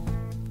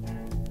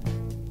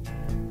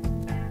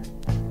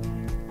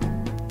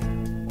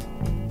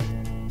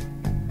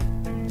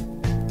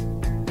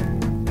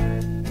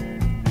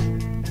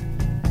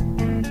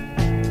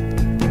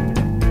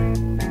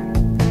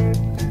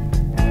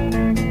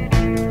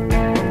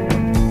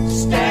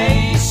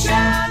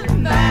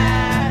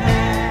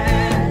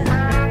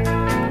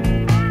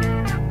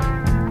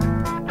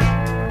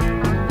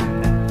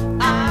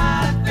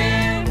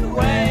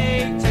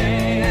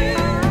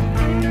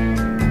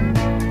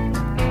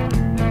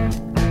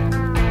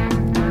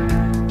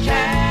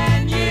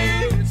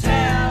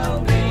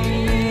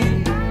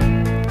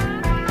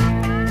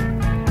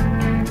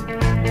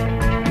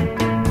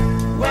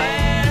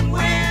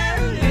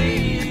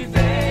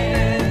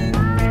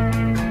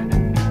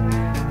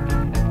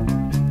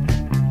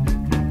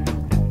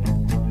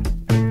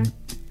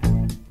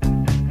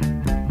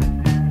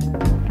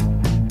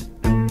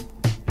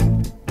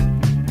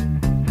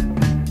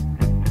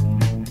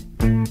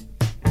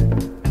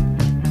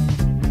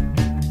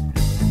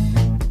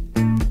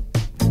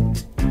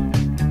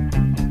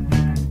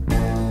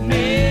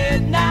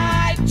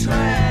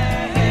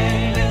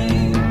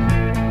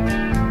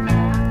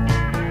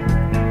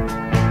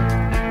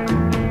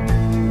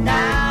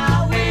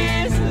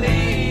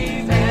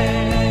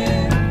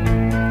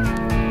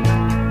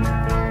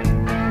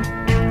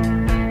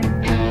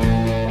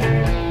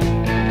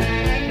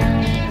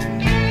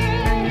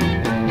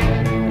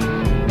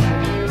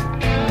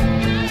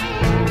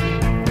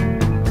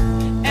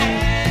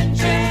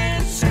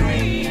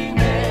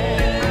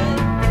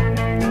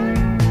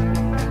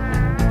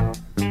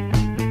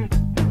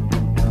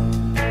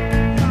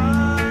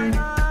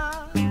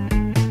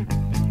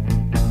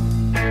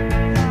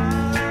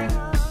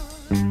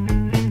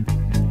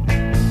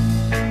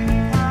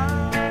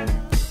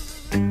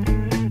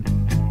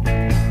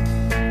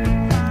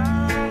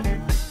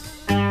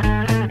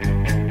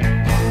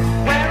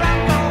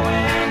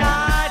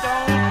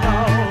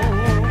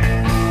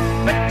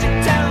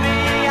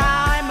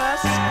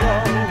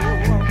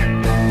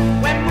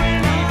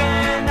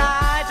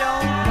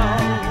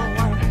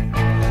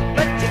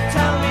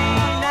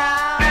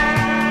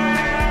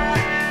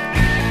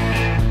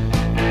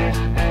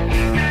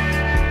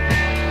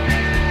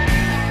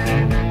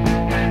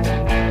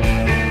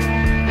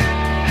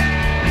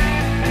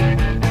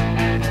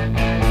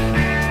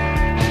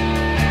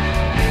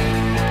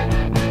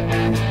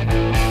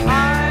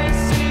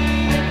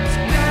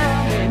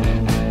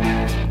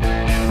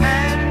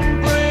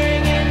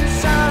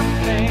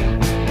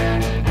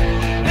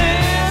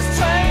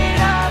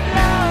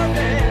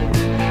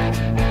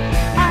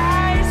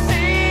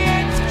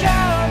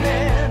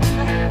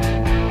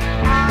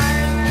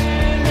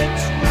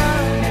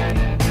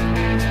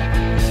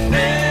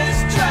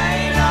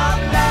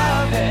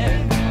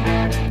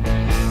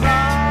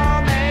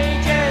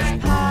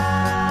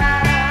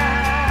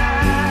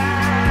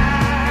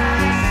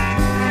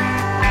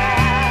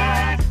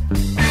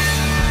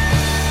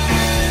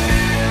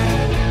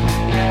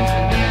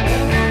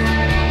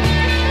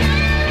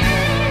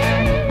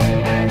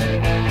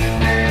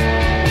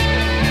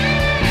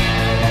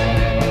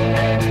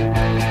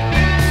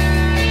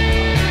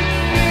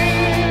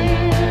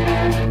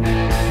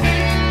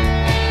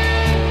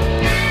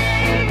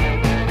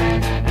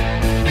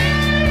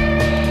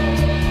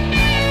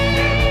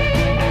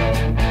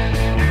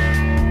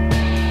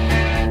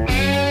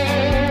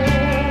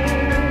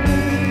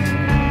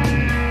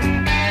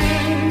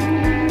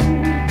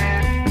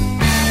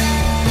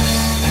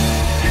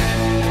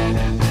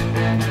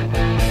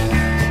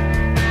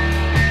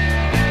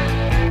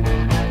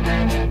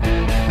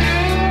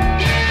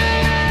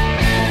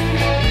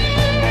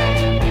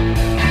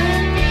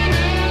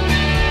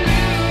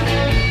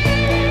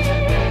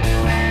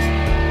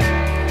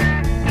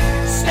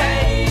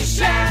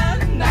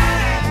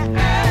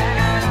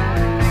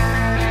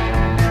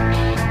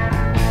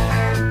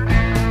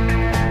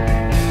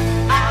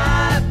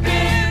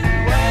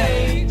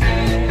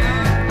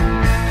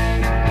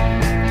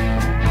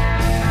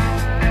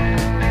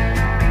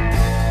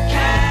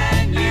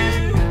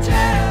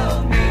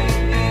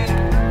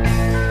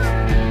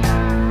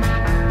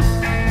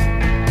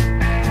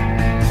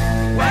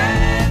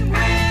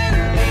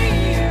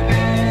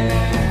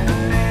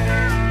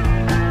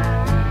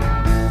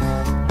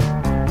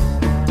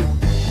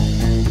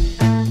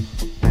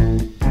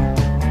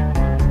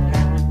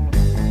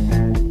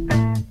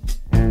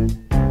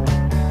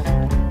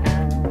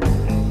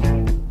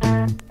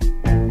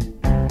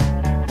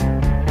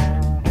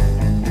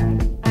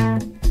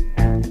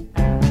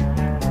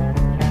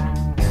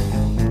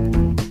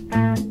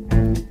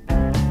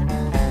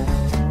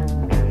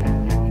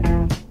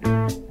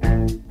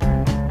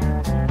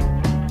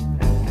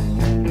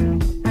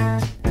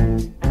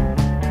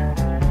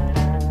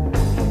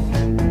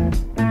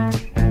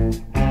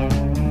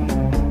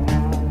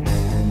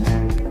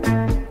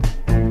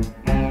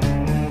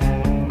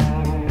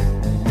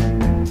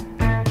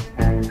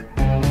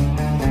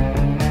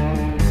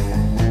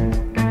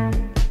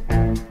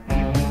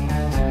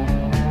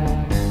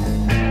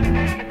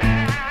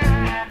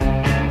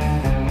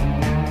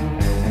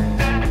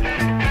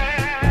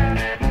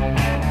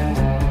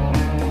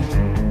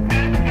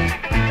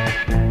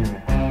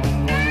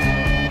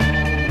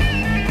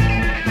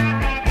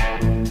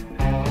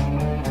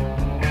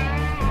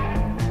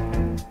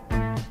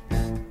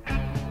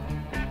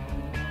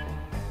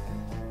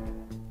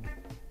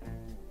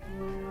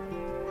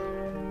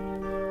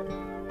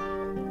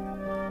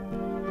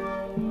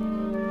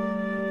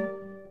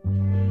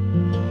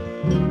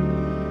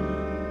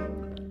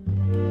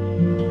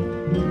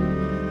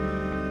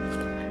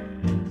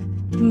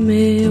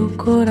 Meu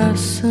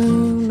coração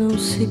não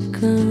se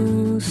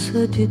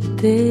cansa de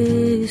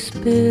ter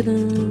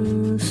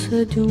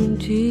esperança de um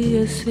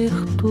dia ser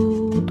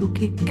tudo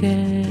que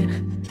quer.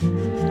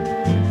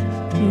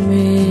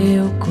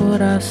 Meu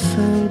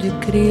coração de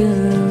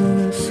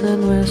criança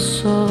não é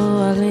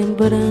só a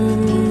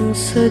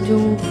lembrança de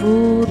um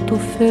vulto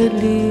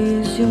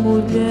feliz de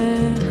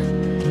mulher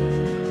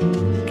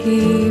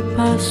que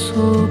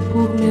passou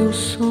por meus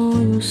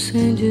sonhos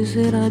sem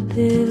dizer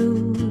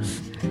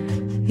adeus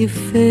e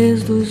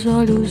fez dos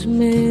olhos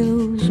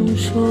meus um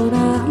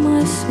chorar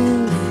mais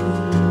sem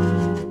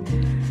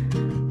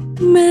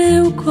fim.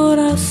 Meu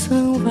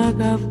coração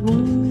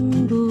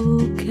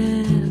vagabundo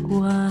quer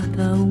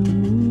guardar o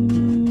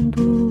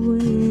mundo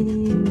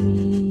em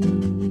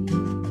mim.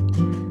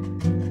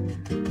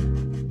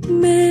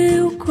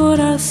 Meu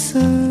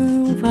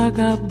coração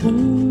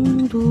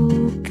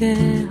vagabundo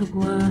quer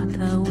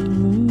guardar o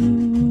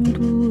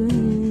mundo em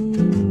mim.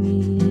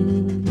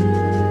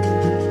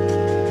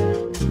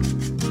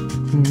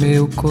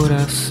 Meu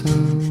coração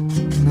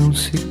não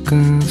se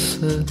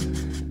cansa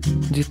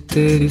de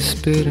ter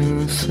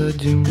esperança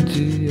de um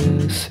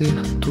dia ser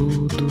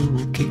tudo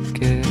o que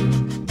quer.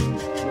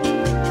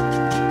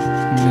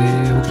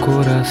 Meu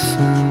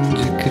coração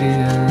de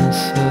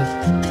criança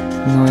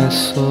não é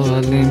só a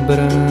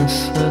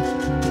lembrança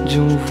de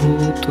um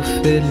vulto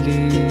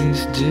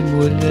feliz de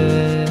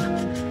mulher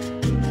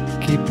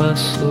que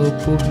passou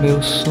por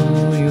meu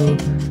sonho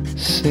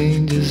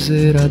sem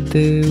dizer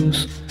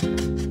adeus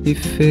e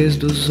fez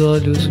dos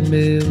olhos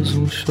meus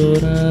um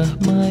chorar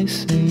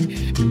mais sem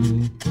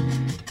fim.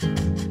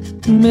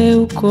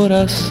 Meu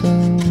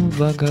coração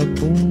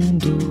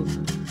vagabundo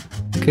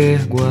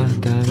quer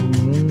guardar o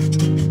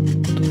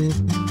mundo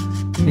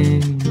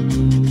em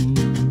mim.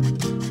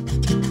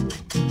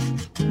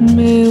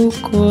 Meu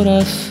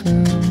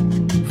coração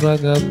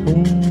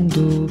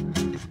vagabundo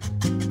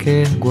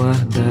quer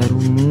guardar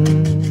o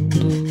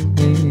mundo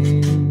em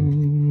mim.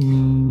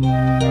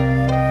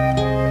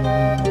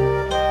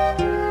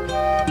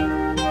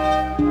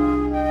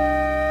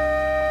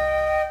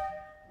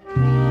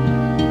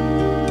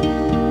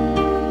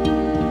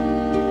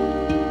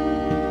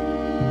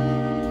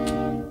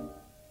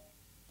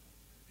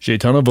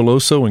 Gaetano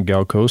Veloso and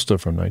Gal Costa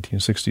from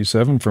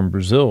 1967 from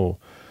Brazil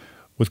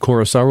with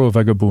Coração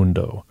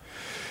Vagabundo.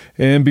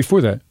 And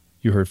before that,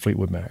 you heard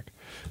Fleetwood Mac.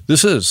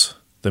 This is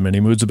The Many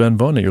Moods of Ben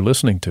Vaughn that you're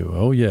listening to.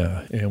 Oh,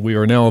 yeah. And we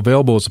are now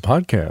available as a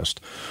podcast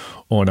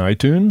on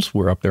iTunes.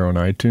 We're up there on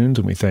iTunes,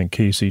 and we thank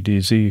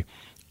KCDZ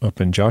up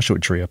in Joshua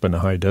Tree, up in the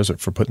high desert,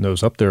 for putting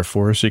those up there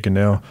for us. You can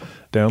now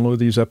download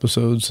these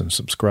episodes and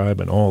subscribe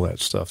and all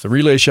that stuff. The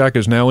Relay Shack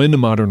is now in the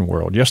modern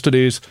world.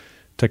 Yesterday's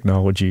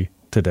technology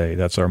today.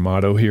 That's our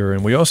motto here.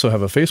 And we also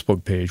have a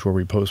Facebook page where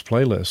we post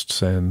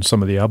playlists and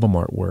some of the album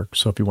artwork.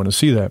 So if you want to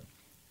see that,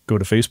 go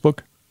to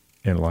Facebook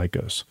and like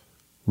us.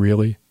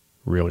 Really,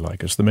 really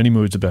like us. The Many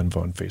Moods of Ben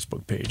Vaughn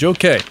Facebook page.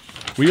 Okay,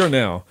 we are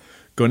now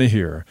going to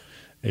hear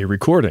a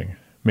recording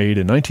made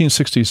in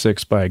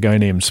 1966 by a guy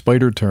named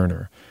Spider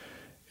Turner.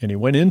 And he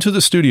went into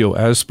the studio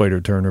as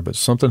Spider Turner, but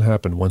something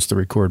happened once the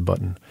record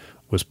button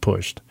was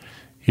pushed.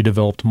 He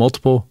developed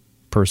multiple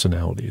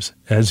personalities,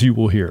 as you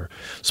will hear.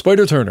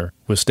 Spider Turner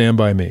with Stand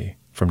By Me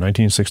from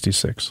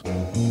 1966.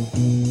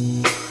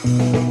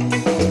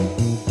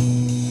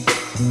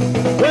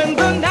 When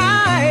the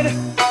night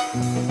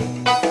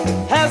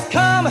has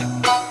come,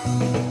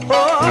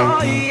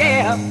 oh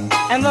yeah,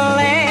 and the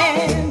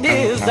land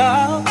is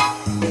dark,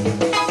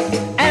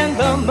 and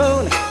the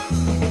moon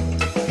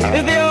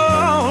is the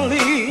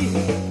only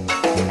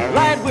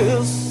light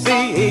we'll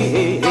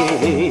see,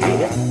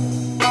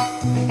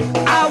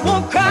 I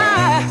won't cry.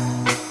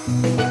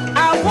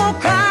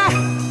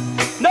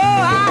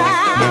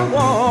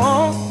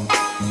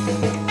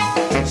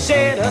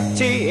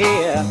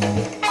 Tear.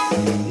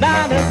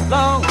 Not as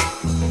long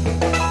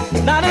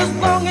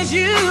as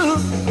you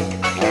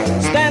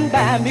stand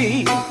by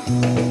me.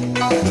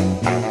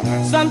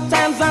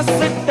 Sometimes I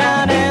sit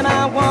down and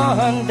I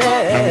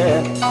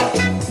wonder.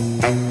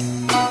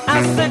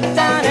 I sit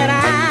down and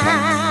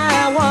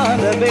I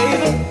wonder,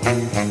 baby.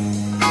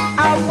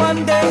 I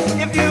wonder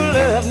if you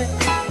love me.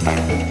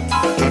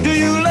 Do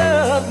you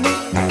love me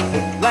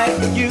like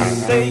you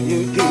say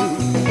you do?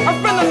 A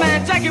friend of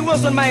mine, Jackie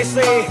Wilson, might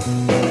say,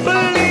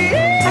 believe,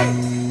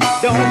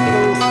 don't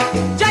move.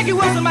 Jackie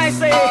Wilson might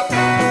say,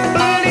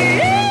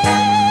 believe,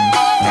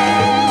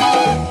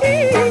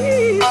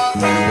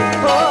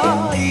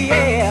 oh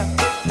yeah.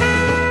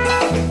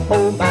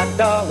 Oh my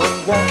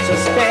darling, won't you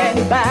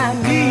stand by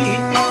me?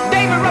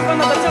 David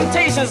Ruffin of the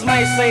Temptations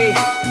might say,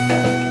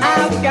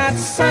 I've got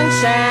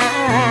sunshine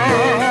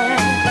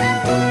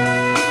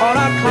on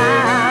a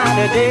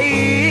cloudy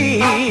day,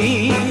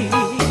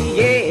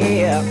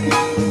 yeah.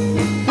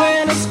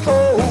 When it's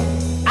cold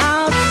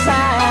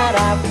outside,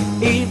 I've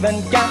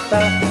even got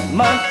the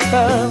month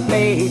of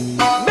May.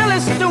 Billy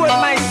Stewart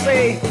might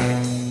say,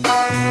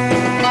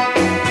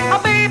 oh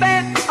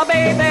baby, oh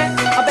baby,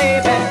 oh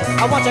baby,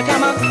 I want you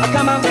come on,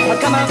 come on,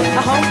 come on,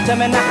 home to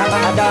me now,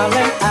 my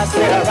darling, I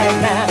said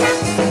right now,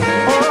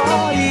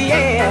 oh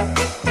yeah.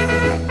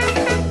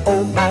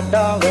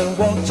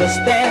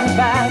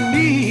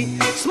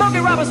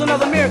 Robinson of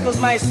the Miracles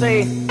might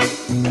say,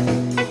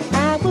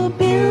 I will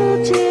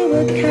build you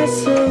a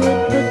castle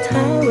with the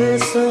tower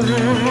so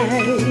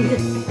high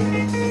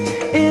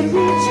it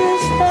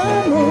reaches the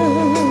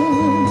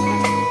moon.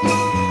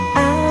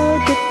 I'll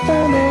get the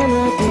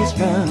melodies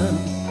from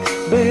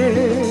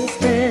birds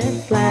that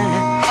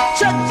fly.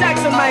 Chuck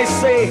Jackson might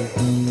say,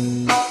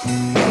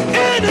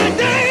 any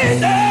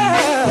danger,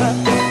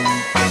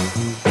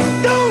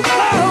 don't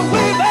fly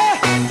away, my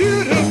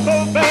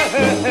beautiful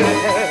baby.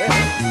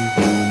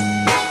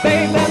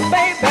 Baby,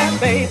 baby,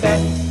 baby.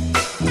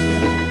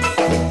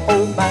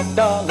 Oh, my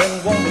darling,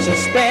 won't you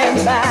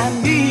stand by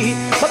me?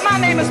 But my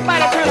name is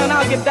Spider Turner, and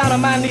I'll get down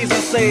on my knees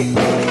and say,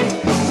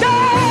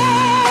 darling,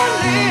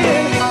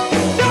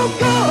 don't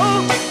go,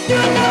 you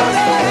know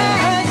that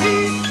I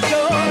need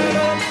your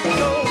love so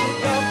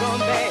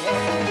bad.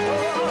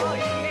 Oh,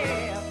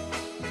 yeah.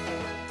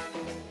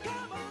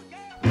 Come on,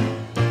 girl.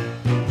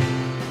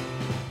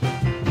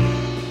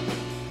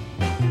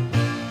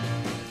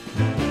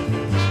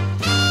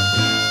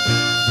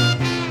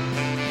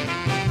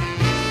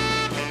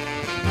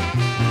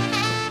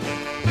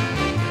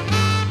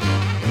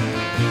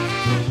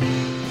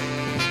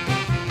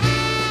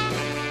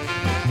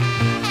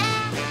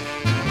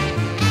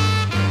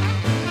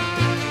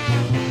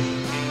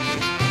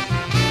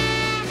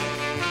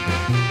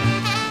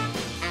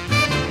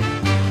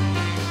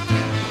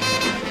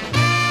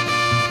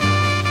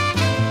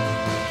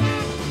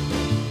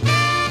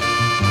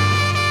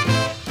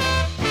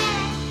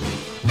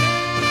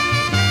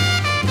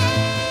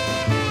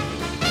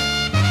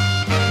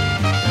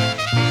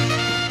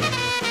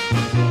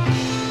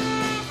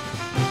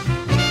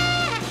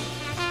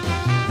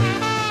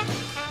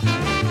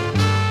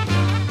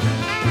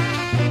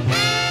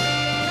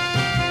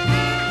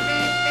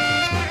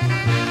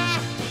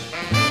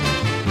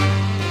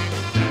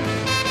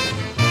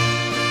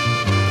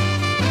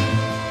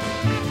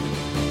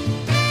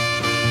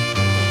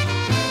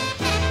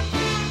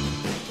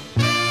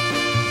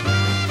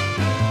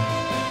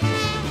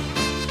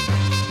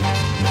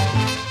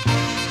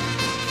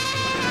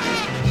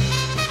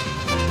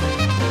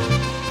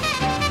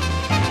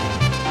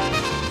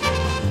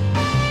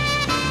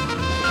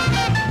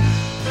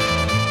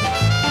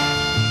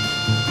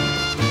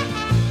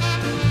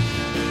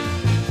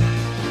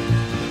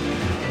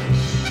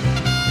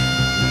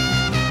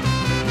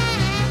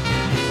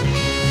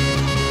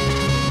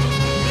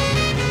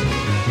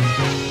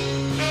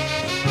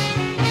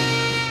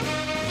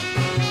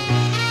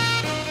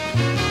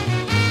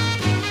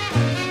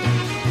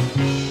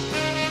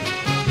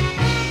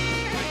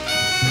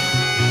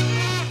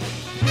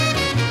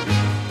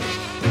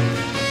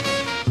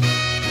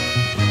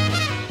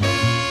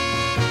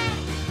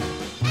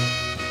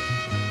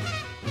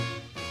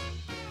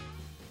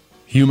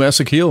 Hugh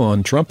Masekela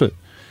on trumpet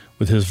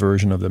with his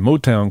version of the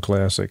Motown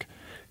classic,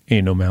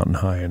 Ain't No Mountain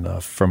High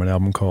Enough, from an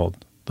album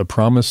called The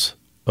Promise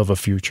of a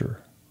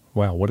Future.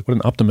 Wow, what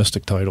an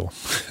optimistic title.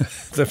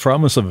 The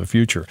Promise of a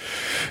Future.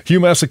 Hugh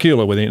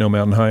Masekela with Ain't No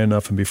Mountain High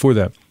Enough, and before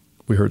that,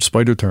 we heard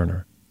Spider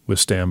Turner with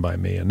Stand By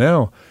Me. And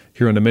now,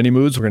 here on The Many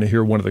Moods, we're going to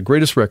hear one of the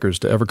greatest records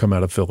to ever come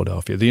out of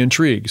Philadelphia, The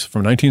Intrigues from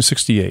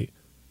 1968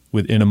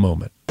 with In a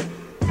Moment.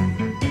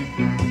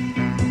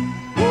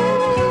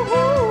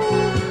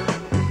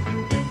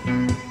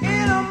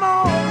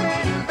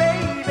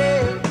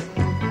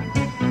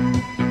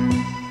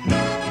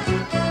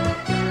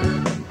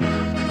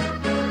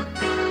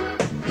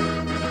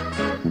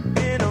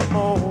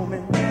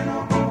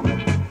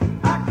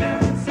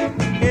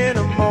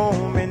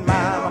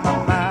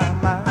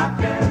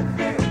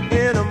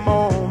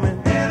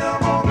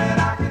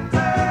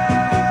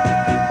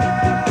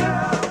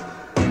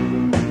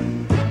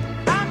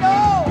 I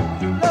know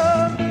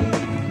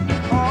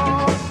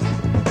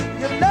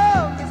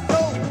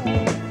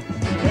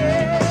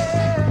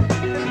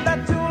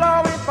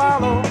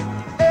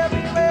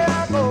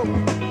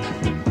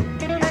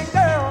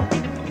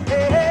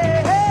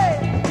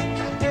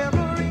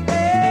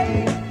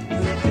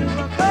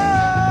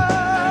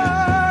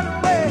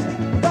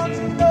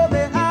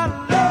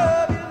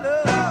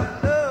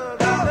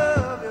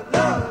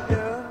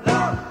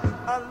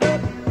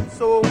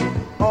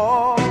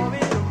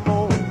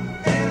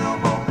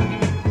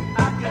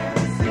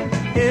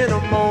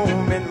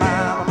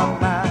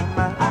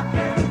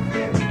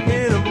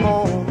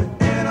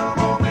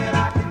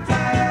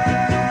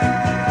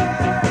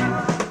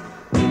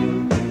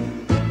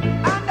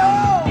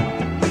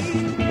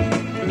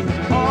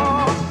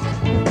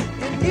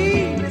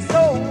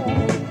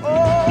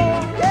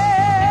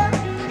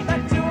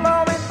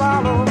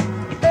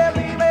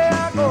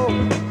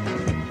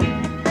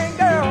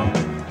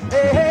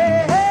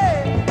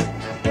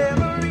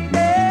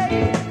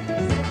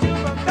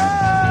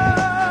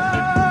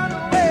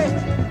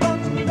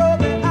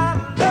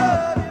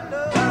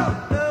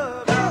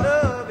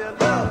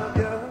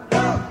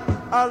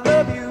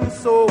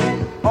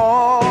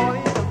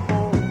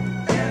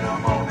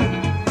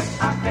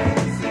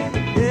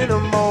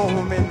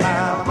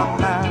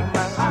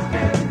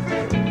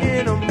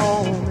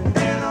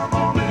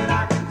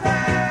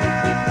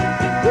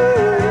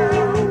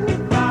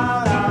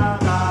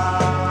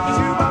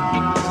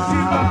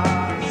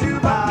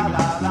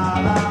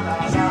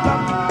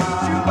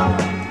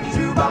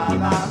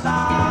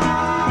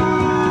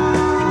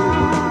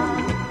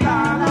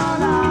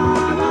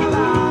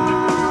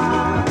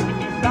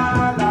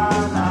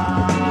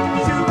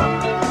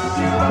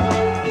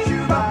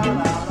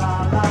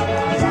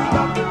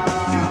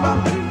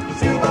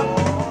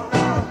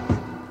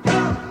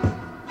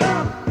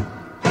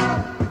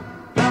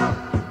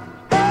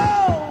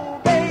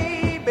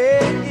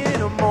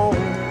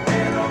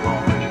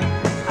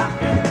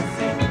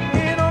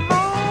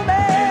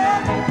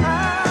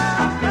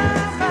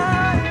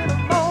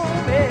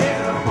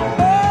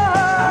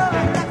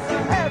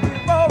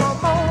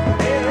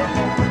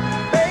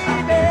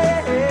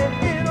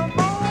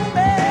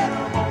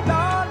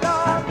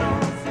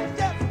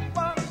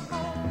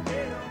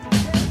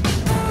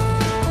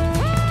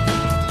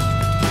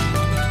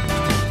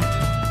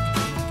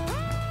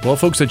Well,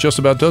 folks, that just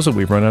about does it.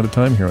 We've run out of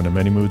time here on the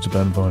Many Moods of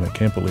Ben Vaughn. I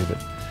can't believe it.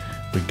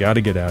 We got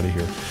to get out of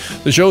here.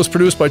 The show is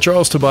produced by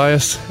Charles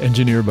Tobias,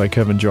 engineered by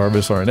Kevin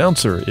Jarvis. Our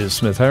announcer is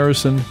Smith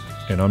Harrison,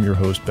 and I'm your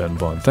host, Ben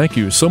Vaughn. Thank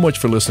you so much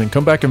for listening.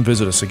 Come back and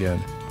visit us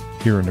again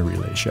here in the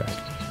Relay Shack.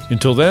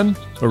 Until then,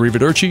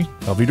 arrivederci,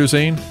 auf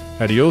Wiedersehen,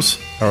 adios,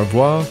 au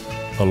revoir,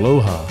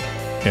 aloha,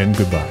 and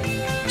goodbye.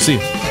 See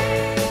you.